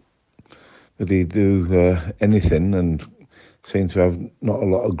couldn't really do anything and seemed to have not a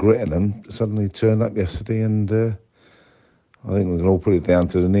lot of grit in them suddenly turned up yesterday, and I think we can all put it down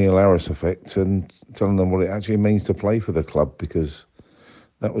to the Neil Harris effect and telling them what it actually means to play for the club, because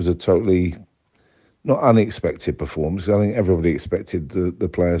that was a totally not unexpected performance. I think everybody expected the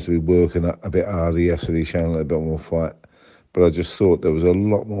players to be working a bit harder yesterday, showing a little bit more fight. But I just thought there was a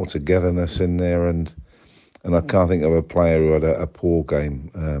lot more togetherness in there, and I can't think of a player who had a poor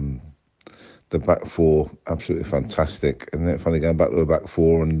game. The back four, absolutely fantastic. And then finally going back to the back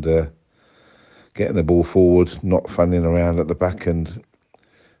four and getting the ball forward, not fanning around at the back and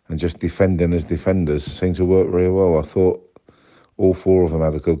just defending as defenders seemed to work very well. I thought all four of them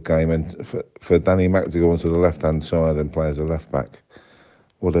had a good game, and for Danny Mack to go onto the left-hand side and play as a left-back,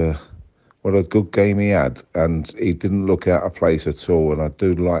 what a good game he had, and he didn't look out of place at all. And I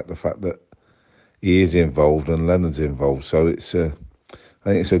do like the fact that he is involved and Leonard's involved, so I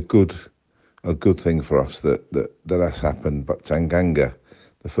think it's a good thing for us that's happened. But Tanganga,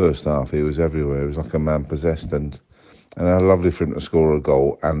 the first half, he was everywhere. He was like a man possessed, and I lovely for him to score a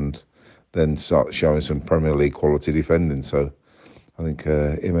goal and then start showing some Premier League quality defending. So I think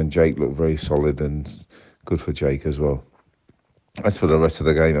him and Jake looked very solid, and good for Jake as well. As for the rest of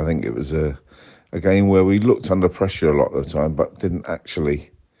the game, I think it was a game where we looked under pressure a lot of the time, but didn't actually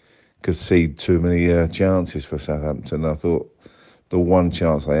concede too many chances for Southampton. I thought the one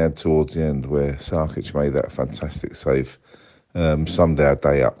chance they had towards the end, where Sarkic made that fantastic save, summed our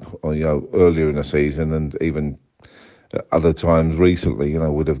day up. Earlier in the season, and even other times recently,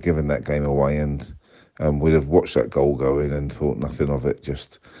 would have given that game away, and we'd have watched that goal go in and thought nothing of it.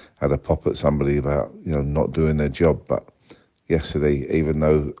 Just had a pop at somebody about not doing their job, but. Yesterday, even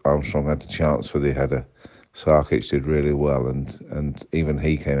though Armstrong had the chance for the header, Sarkic did really well, and even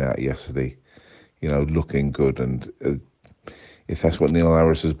he came out yesterday, looking good. And if that's what Neil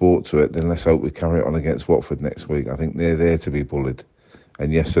Harris has brought to it, then let's hope we carry it on against Watford next week. I think they're there to be bullied.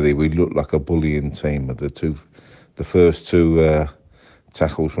 And yesterday we looked like a bullying team. The first two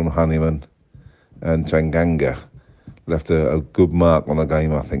tackles from Honeyman and Tanganga left a good mark on the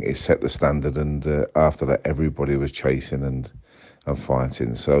game. I think it set the standard, and after that everybody was chasing and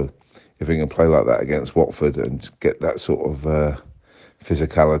fighting. So if we can play like that against Watford and get that sort of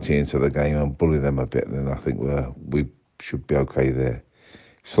physicality into the game and bully them a bit, then I think we should be okay there.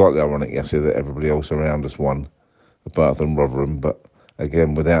 Slightly ironic yesterday that everybody else around us won, apart from Rotherham, but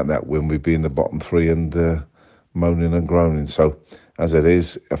again, without that win, we'd be in the bottom three and moaning and groaning. So as it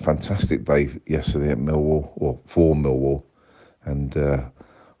is, a fantastic day yesterday at Millwall, or for Millwall, and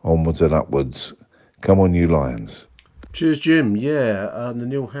onwards and upwards. Come on, you Lions. Cheers, Jim. Yeah, the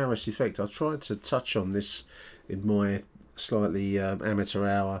Neil Harris effect. I tried to touch on this in my slightly amateur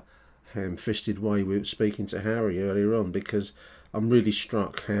hour, ham-fisted way we were speaking to Harry earlier on, because I'm really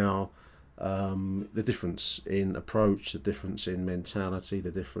struck how the difference in approach, the difference in mentality,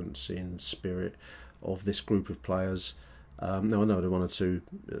 the difference in spirit of this group of players. Now, I know there were one or two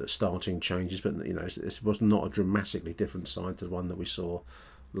starting changes, but it was not a dramatically different side to the one that we saw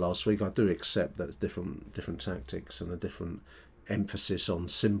last week. I do accept that it's different tactics and a different emphasis on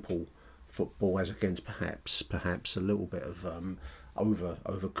simple football, as against perhaps a little bit of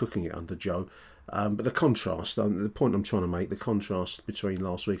overcooking it under Joe. But the contrast, the point I'm trying to make, the contrast between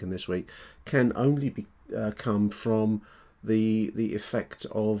last week and this week can only come from the effect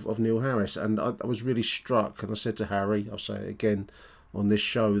of Neil Harris. And I was really struck, and I said to Harry, I'll say it again on this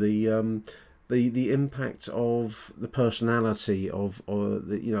show, the impact of the personality of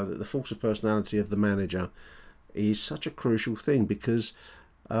the force of personality of the manager is such a crucial thing, because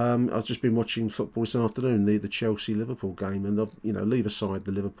I've just been watching football this afternoon, the Chelsea-Liverpool game, and leave aside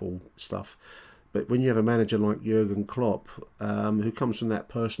the Liverpool stuff, but when you have a manager like Jurgen Klopp, who comes from that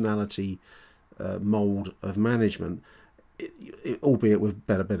personality mould of management, albeit with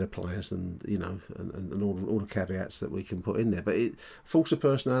better players than and all the caveats that we can put in there, but force of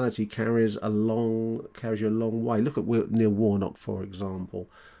personality carries you a long way. Look at Neil Warnock, for example,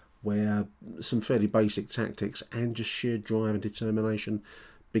 where some fairly basic tactics and just sheer drive and determination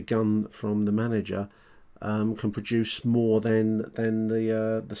begun from the manager can produce more than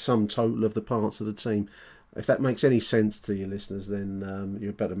the sum total of the parts of the team. If that makes any sense to your listeners, then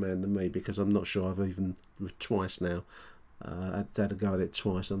you're a better man than me, because I'm not sure I've even twice now. I had a go at it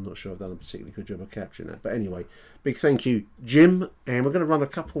twice. I'm not sure I've done a particularly good job of capturing that. But anyway, big thank you, Jim. And we're going to run a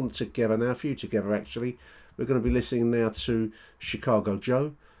couple together now, a few together actually. We're going to be listening now to Chicago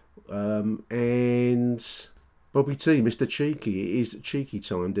Joe and Bobby T, Mr. Cheeky. It is cheeky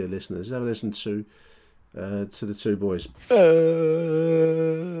time, dear listeners. Have a listen to the two boys.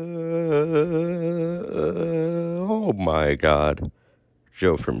 Oh my God.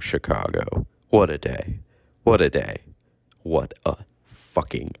 Joe from Chicago. What a day. What a day. What a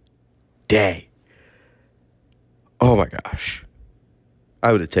fucking day. Oh my gosh.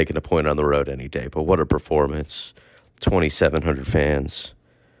 I would have taken a point on the road any day, but what a performance. 2,700 fans.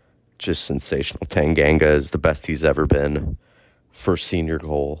 Just sensational. Tanganga is the best he's ever been. First senior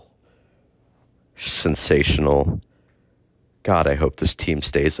goal. Sensational. God, I hope this team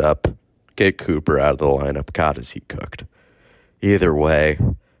stays up. Get Cooper out of the lineup. God, is he cooked. Either way,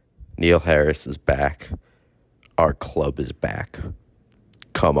 Neil Harris is back. Our club is back.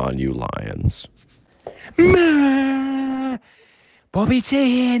 Come on, you Lions. Bobby T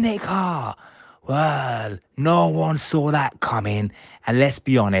here, Nick Hart. Well, no one saw that coming. And let's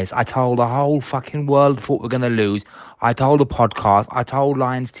be honest, I told the whole fucking world thought we're going to lose. I told the podcast, I told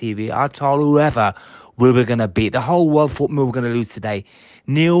Lions TV, I told whoever we were going to beat. The whole world thought we were going to lose today.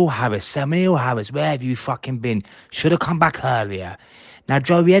 Neil Harris, where have you fucking been? Should have come back earlier. Now,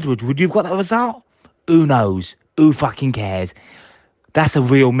 Joey Edwards, would you have got that result? Who knows? Who fucking cares? That's a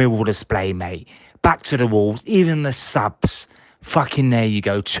real Millwall display, mate. Back to the Wolves, even the subs. Fucking there you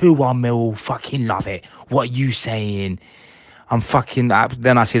go. 2-1 Millwall, fucking love it. What are you saying? I'm fucking up.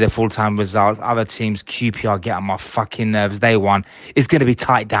 Then I see the full-time results. Other teams, QPR, get on my fucking nerves. They won. It's going to be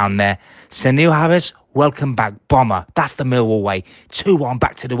tight down there. So Neil Harris, welcome back. Bomber. That's the Millwall way. 2-1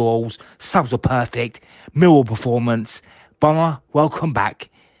 back to the Wolves. Subs were perfect. Millwall performance. Bomber, welcome back.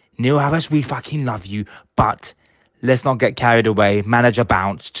 Neil Harris, we fucking love you. But let's not get carried away. Manager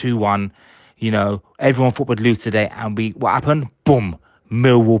bounce. 2-1. You know, everyone thought we'd lose today. And what happened? Boom.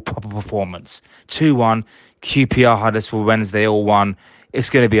 Millwall proper performance. 2-1. QPR Huddersfield Wednesday all won. It's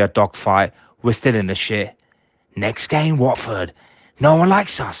going to be a dogfight. We're still in the shit. Next game, Watford. No one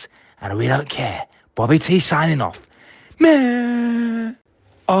likes us, and we don't care. Bobby T signing off. Meh.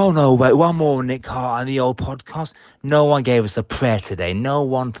 Oh no, wait, one more, Nick Hart on the old podcast. No one gave us a prayer today. No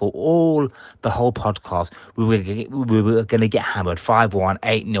one for the whole podcast. We were going to get hammered. 5-1,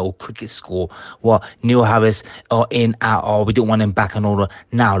 8-0, cricket score. What, Neil Harris or in, out, or we didn't want him back in order.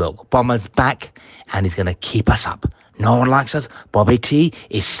 Now look, Bomber's back and he's going to keep us up. No one likes us. Bobby T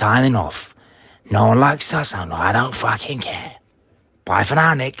is signing off. No one likes us. Oh, no, I don't fucking care. Bye for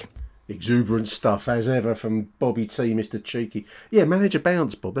now, Nick. Exuberant stuff, as ever, from Bobby T, Mr. Cheeky. Yeah, manager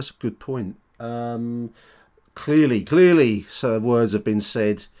bounce, Bob. That's a good point. Clearly, so words have been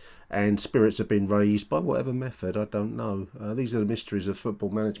said and spirits have been raised by whatever method. I don't know. These are the mysteries of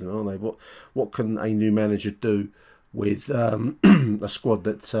football management, aren't they? What can a new manager do with a squad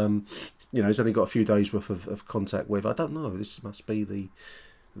that has only got a few days worth of contact with? I don't know. This must be the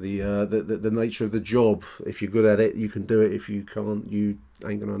nature of the job. If you're good at it, you can do it. If you can't, you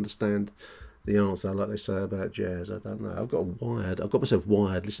ain't going to understand the answer, like they say about jazz. I don't know. I've got myself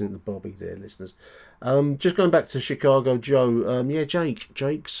wired listening to Bobby there, listeners. Just going back to Chicago Joe.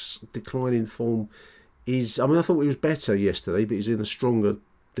 Jake's decline in form is, I thought he was better yesterday, but he's in a stronger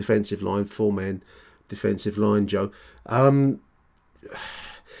defensive line, 4-man defensive line, Joe. I'm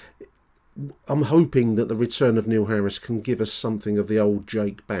hoping that the return of Neil Harris can give us something of the old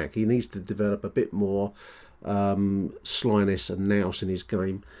Jake back. He needs to develop a bit more slyness and nous in his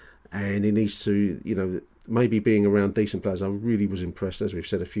game, and he needs to, maybe being around decent players. I really was impressed, as we've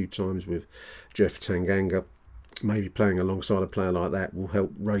said a few times, with Jeff Tanganga. Maybe playing alongside a player like that will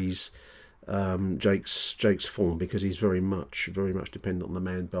help raise Jake's form, because he's very much dependent on the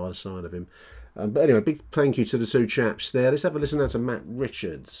man by the side of him. But anyway, big thank you to the two chaps there. Let's have a listen now to Matt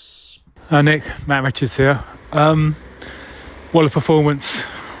Richards. Nick, Matt Richards here. What a performance,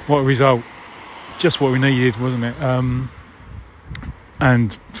 what a result. Just what we needed, wasn't it?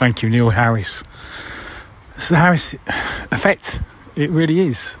 And thank you, Neil Harris. It's the Harris effect. It really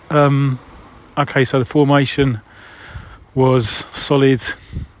is. Okay, so the formation was solid,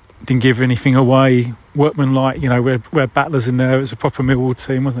 didn't give anything away, workmanlike. We had battlers in there. It was a proper Millwall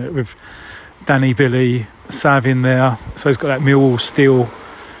team, wasn't it? With Danny, Billy, Sav in there. So he's got that Millwall steel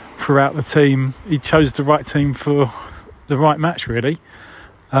throughout the team. He chose the right team for the right match, really.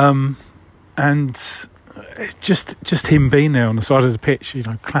 And just him being there on the side of the pitch,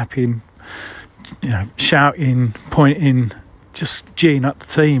 clapping, shouting, pointing, just geeing up the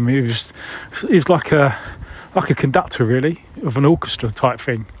team. It was like a conductor, really, of an orchestra type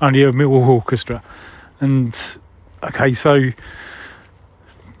thing, only a Millwall orchestra. And okay, so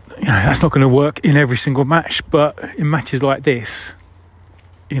that's not going to work in every single match, but in matches like this,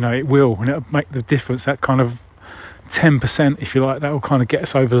 it will, and it'll make the difference. That kind of 10%, if you like, that will kind of get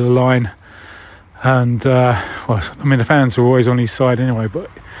us over the line. And the fans are always on his side anyway, but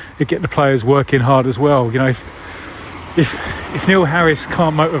it get the players working hard as well. If Neil Harris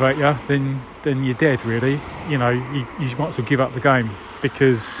can't motivate you, then you're dead, really. You might as well give up the game,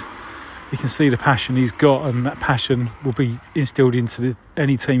 because you can see the passion he's got, and that passion will be instilled into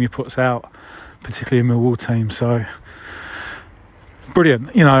any team he puts out, particularly a Millwall team. So brilliant.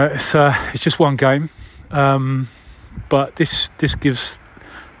 It's just one game, but this gives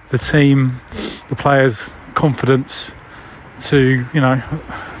the team, the players, confidence to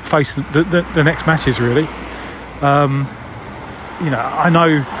face the next matches, really. I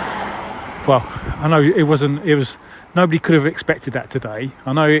know it was nobody could have expected that today.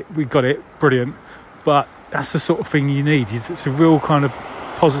 I know we got it brilliant, but that's the sort of thing you need. It's a real kind of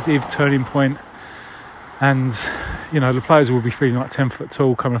positive turning point, and the players will be feeling like 10 foot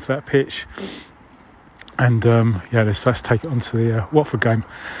tall coming off that pitch. And let's take it on to the Watford game.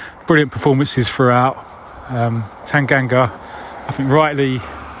 Brilliant performances throughout. Tanganga, I think rightly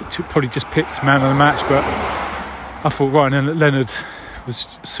probably just picked man of the match, but I thought Ryan Leonard was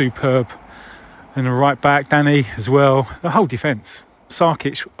superb. And the right back, Danny as well. The whole defence.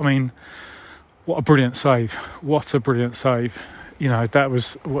 Sarkic, what a brilliant save. What a brilliant save. That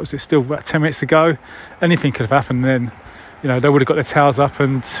was, still about 10 minutes to go. Anything could have happened then. They would have got their towels up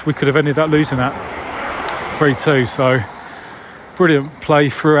and we could have ended up losing that 3-2. So brilliant play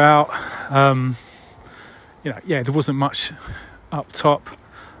throughout. There wasn't much up top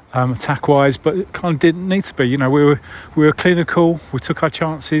attack-wise, but it kind of didn't need to be. We were clinical. We took our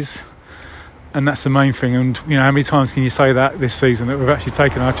chances, and that's the main thing. And how many times can you say that this season, that we've actually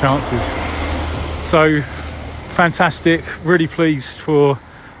taken our chances? So fantastic. Really pleased for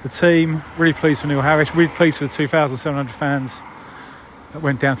the team. Really pleased for Neil Harris. Really pleased for the 2,700 fans that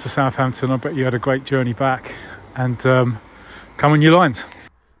went down to Southampton. I bet you had a great journey back. And come on, your lines.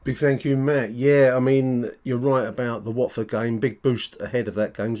 Big thank you, Matt. Yeah, I mean, you're right about the Watford game. Big boost ahead of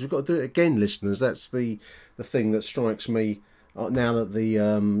that game. So we've got to do it again, listeners. That's the thing that strikes me now that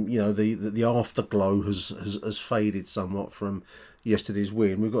the afterglow has faded somewhat from yesterday's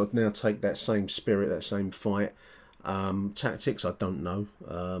win. We've got to now take that same spirit, that same fight. Tactics, I don't know.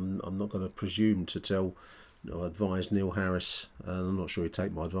 I'm not going to presume to advise Neil Harris. I'm not sure he'd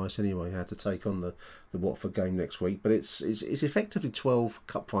take my advice anyway. He had to take on the Watford game next week, but it's effectively 12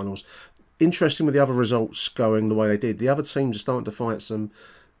 cup finals. Interesting with the other results going the way they did. The other teams are starting to find some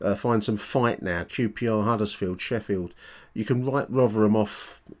fight now. QPR, Huddersfield, Sheffield. You can write Rotherham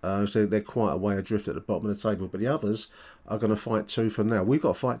off, so they're quite a way adrift at the bottom of the table, but the others are going to fight tooth and nail. We've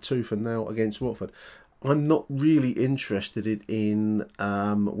got to fight tooth and nail against Watford. I'm not really interested in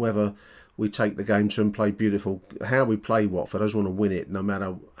whether we take the game to and play beautiful. How we play Watford, I just want to win it no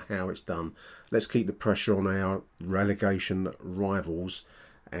matter how it's done. Let's keep the pressure on our relegation rivals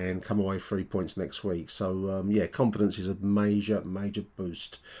and come away 3 points next week. So, confidence is a major, major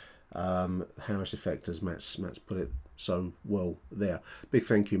boost. Harris effect, as Matt's put it so well there. Big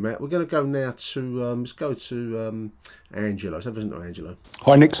thank you, Matt. We're going to go now to, let's go to Angelo. Let's have a listen to Angelo.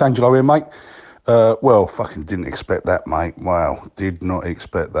 Hi, Nick. It's Angelo here, mate. Fucking didn't expect that, mate. Wow, did not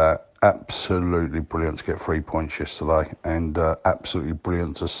expect that. Absolutely brilliant to get 3 points yesterday, and absolutely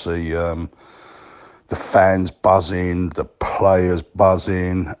brilliant to see the fans buzzing, the players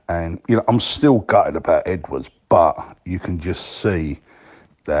buzzing, and I'm still gutted about Edwards, but you can just see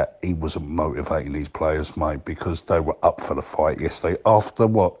that he wasn't motivating these players, mate, because they were up for the fight yesterday. After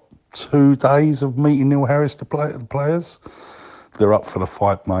 2 days of meeting Neil Harris, the players, they're up for the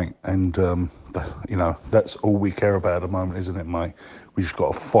fight, mate, and that's all we care about at the moment, isn't it, mate? We just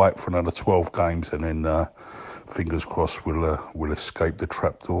got to fight for another 12 games, and then fingers crossed we'll escape the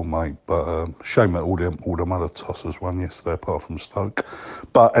trapdoor, mate. But shame that all them other tossers won yesterday, apart from Stoke.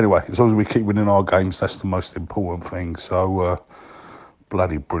 But anyway, as long as we keep winning our games, that's the most important thing. So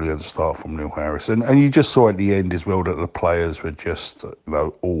bloody brilliant start from Neil Harris, and you just saw at the end as well that the players were just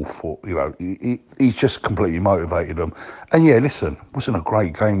all for he's just completely motivated them. And yeah, listen, it wasn't a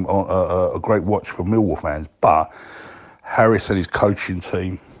great game, a great watch for Millwall fans, but Harris and his coaching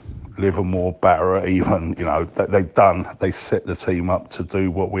team, Livermore, Barra, even, they set the team up to do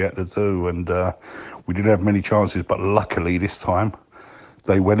what we had to do, and we didn't have many chances, but luckily this time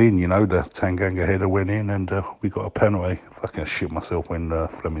they went in, the Tanganga header went in, and we got a penalty. Fucking shit myself when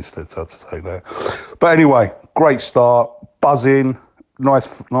Fleming stepped out to take that. But anyway, great start, buzzing,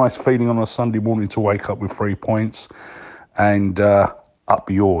 nice feeling on a Sunday morning to wake up with 3 points, and up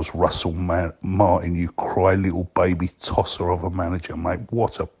yours, Russell Martin, you cry little baby tosser of a manager, mate.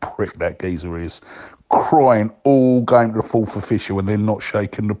 What a prick that geezer is. Crying all game to the fourth official and then not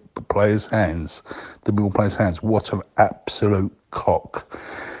shaking the players' hands, the Millwall players' hands. What an absolute cock.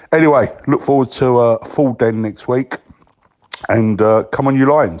 Anyway, look forward to a full den next week, and come on, you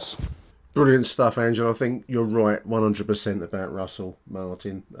Lions. Brilliant stuff, Angela. I think you're right 100% about Russell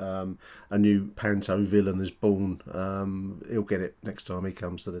Martin. A new Panto villain is born. He'll get it next time he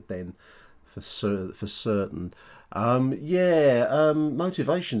comes to the den, for certain.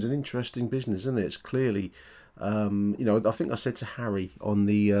 Motivation's an interesting business, isn't it? It's clearly, I think I said to Harry on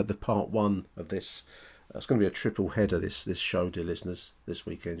the part one of this, it's going to be a triple header, this show, dear listeners, this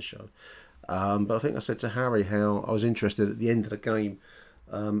weekend show. But I think I said to Harry how I was interested at the end of the game.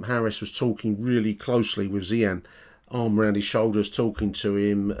 Harris was talking really closely with Zian, arm around his shoulders, talking to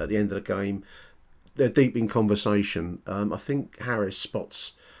him at the end of the game. They're deep in conversation. I think Harris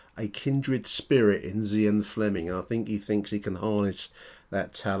spots a kindred spirit in Zian Fleming, and I think he thinks he can harness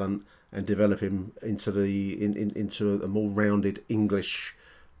that talent and develop him into a more rounded English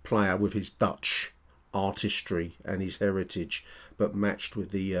player with his Dutch artistry and his heritage, but matched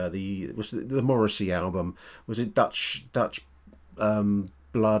with the Morrissey album. Was it Dutch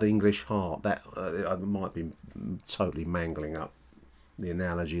Blood, English Heart? That I might be totally mangling up the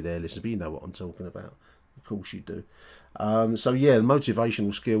analogy there, listeners, but you know what I'm talking about. Of course you do. The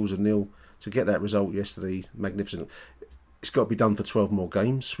motivational skills of Neil to get that result yesterday, magnificent. It's got to be done for 12 more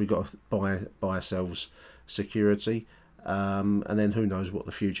games. We've got to buy ourselves security. And then who knows what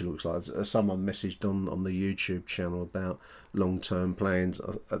the future looks like. Someone messaged on the YouTube channel about long-term plans.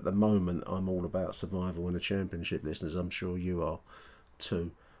 At the moment, I'm all about survival in the Championship, listeners. I'm sure you are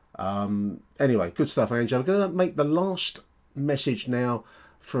too. Anyway, good stuff, Angel. I'm going to make the last message now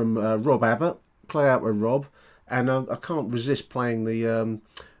from Rob Abbott. Play out with Rob. And I can't resist playing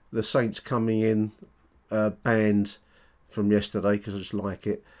the Saints Coming In band from yesterday because I just like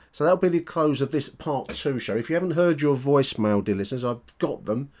it. So that'll be the close of this part 2 show. If you haven't heard your voicemail, dear listeners, I've got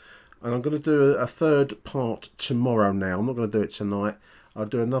them. And I'm going to do a third part tomorrow now. I'm not going to do it tonight. I'll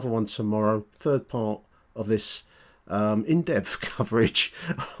do another one tomorrow. Third part of this in-depth coverage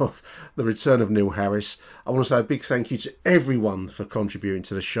of the return of Neil Harris. I want to say a big thank you to everyone for contributing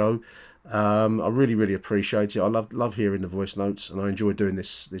to the show. I really, really appreciate it. I love hearing the voice notes, and I enjoy doing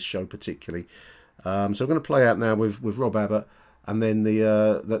this show particularly. So I'm going to play out now with Rob Abbott, and then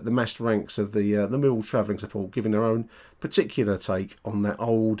the massed ranks of the Millwall Travelling Support giving their own particular take on that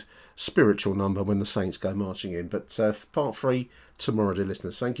old spiritual number when the Saints go marching in. But part 3 tomorrow, dear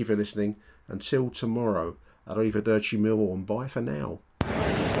listeners. Thank you for listening. Until tomorrow, arrivederci Millwall, and bye for now.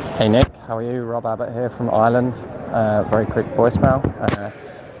 Hey Nick, how are you? Rob Abbott here from Ireland. Very quick voicemail.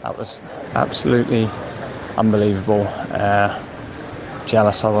 That was absolutely unbelievable.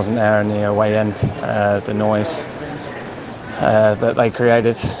 Jealous I wasn't there in the away end. The noise that they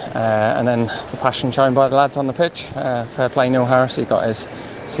created, and then the passion shown by the lads on the pitch. Fair play Neil Harris, he got his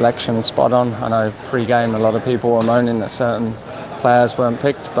selection spot on. I know pre-game a lot of people were moaning that certain players weren't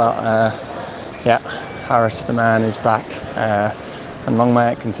picked, but yeah, Harris the man is back, and long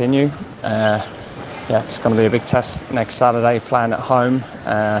may it continue. Yeah, it's going to be a big test next Saturday, playing at home.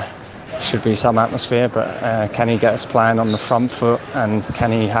 Should be some atmosphere, but can he get us playing on the front foot, and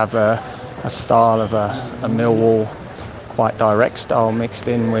can he have a style of a Millwall, quite direct style, mixed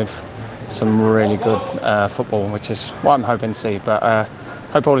in with some really good football, which is what I'm hoping to see. But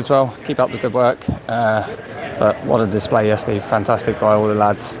hope all is well, keep up the good work. But what a display yesterday, fantastic by all the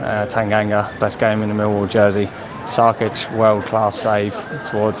lads. Tanganga, best game in the Millwall jersey. Sarkic, world-class save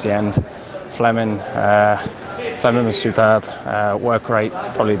towards the end. Fleming was superb. Work rate,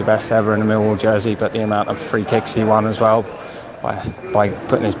 probably the best ever in a Millwall jersey, but the amount of free kicks he won as well by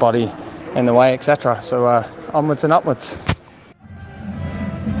putting his body in the way, etc. So onwards and upwards.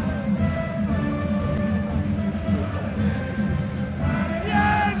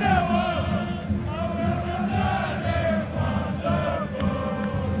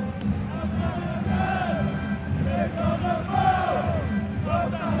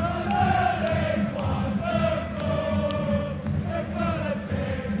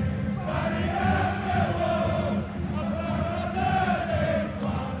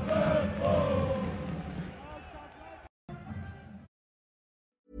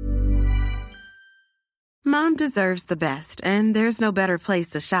 Mom deserves the best, and there's no better place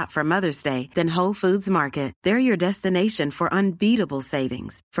to shop for Mother's Day than Whole Foods Market. They're your destination for unbeatable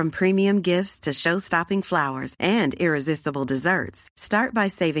savings, from premium gifts to show-stopping flowers and irresistible desserts. Start by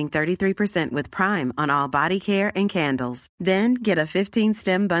saving 33% with Prime on all body care and candles. Then get a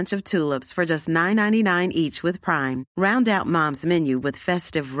 15-stem bunch of tulips for just $9.99 each with Prime. Round out Mom's menu with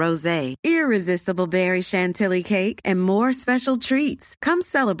festive rosé, irresistible berry chantilly cake, and more special treats. Come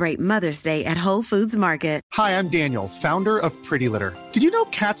celebrate Mother's Day at Whole Foods Market. Hi, I'm Daniel, founder of Pretty Litter. Did you know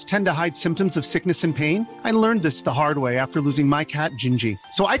cats tend to hide symptoms of sickness and pain? I learned this the hard way after losing my cat, Gingy.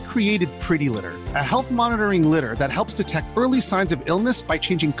 So I created Pretty Litter, a health monitoring litter that helps detect early signs of illness by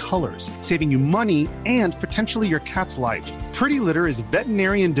changing colors, saving you money and potentially your cat's life. Pretty Litter is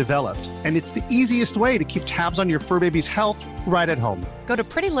veterinarian developed, and it's the easiest way to keep tabs on your fur baby's health right at home. Go to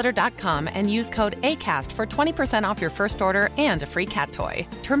prettylitter.com and use code ACAST for 20% off your first order and a free cat toy.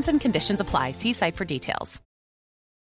 Terms and conditions apply. See site for details.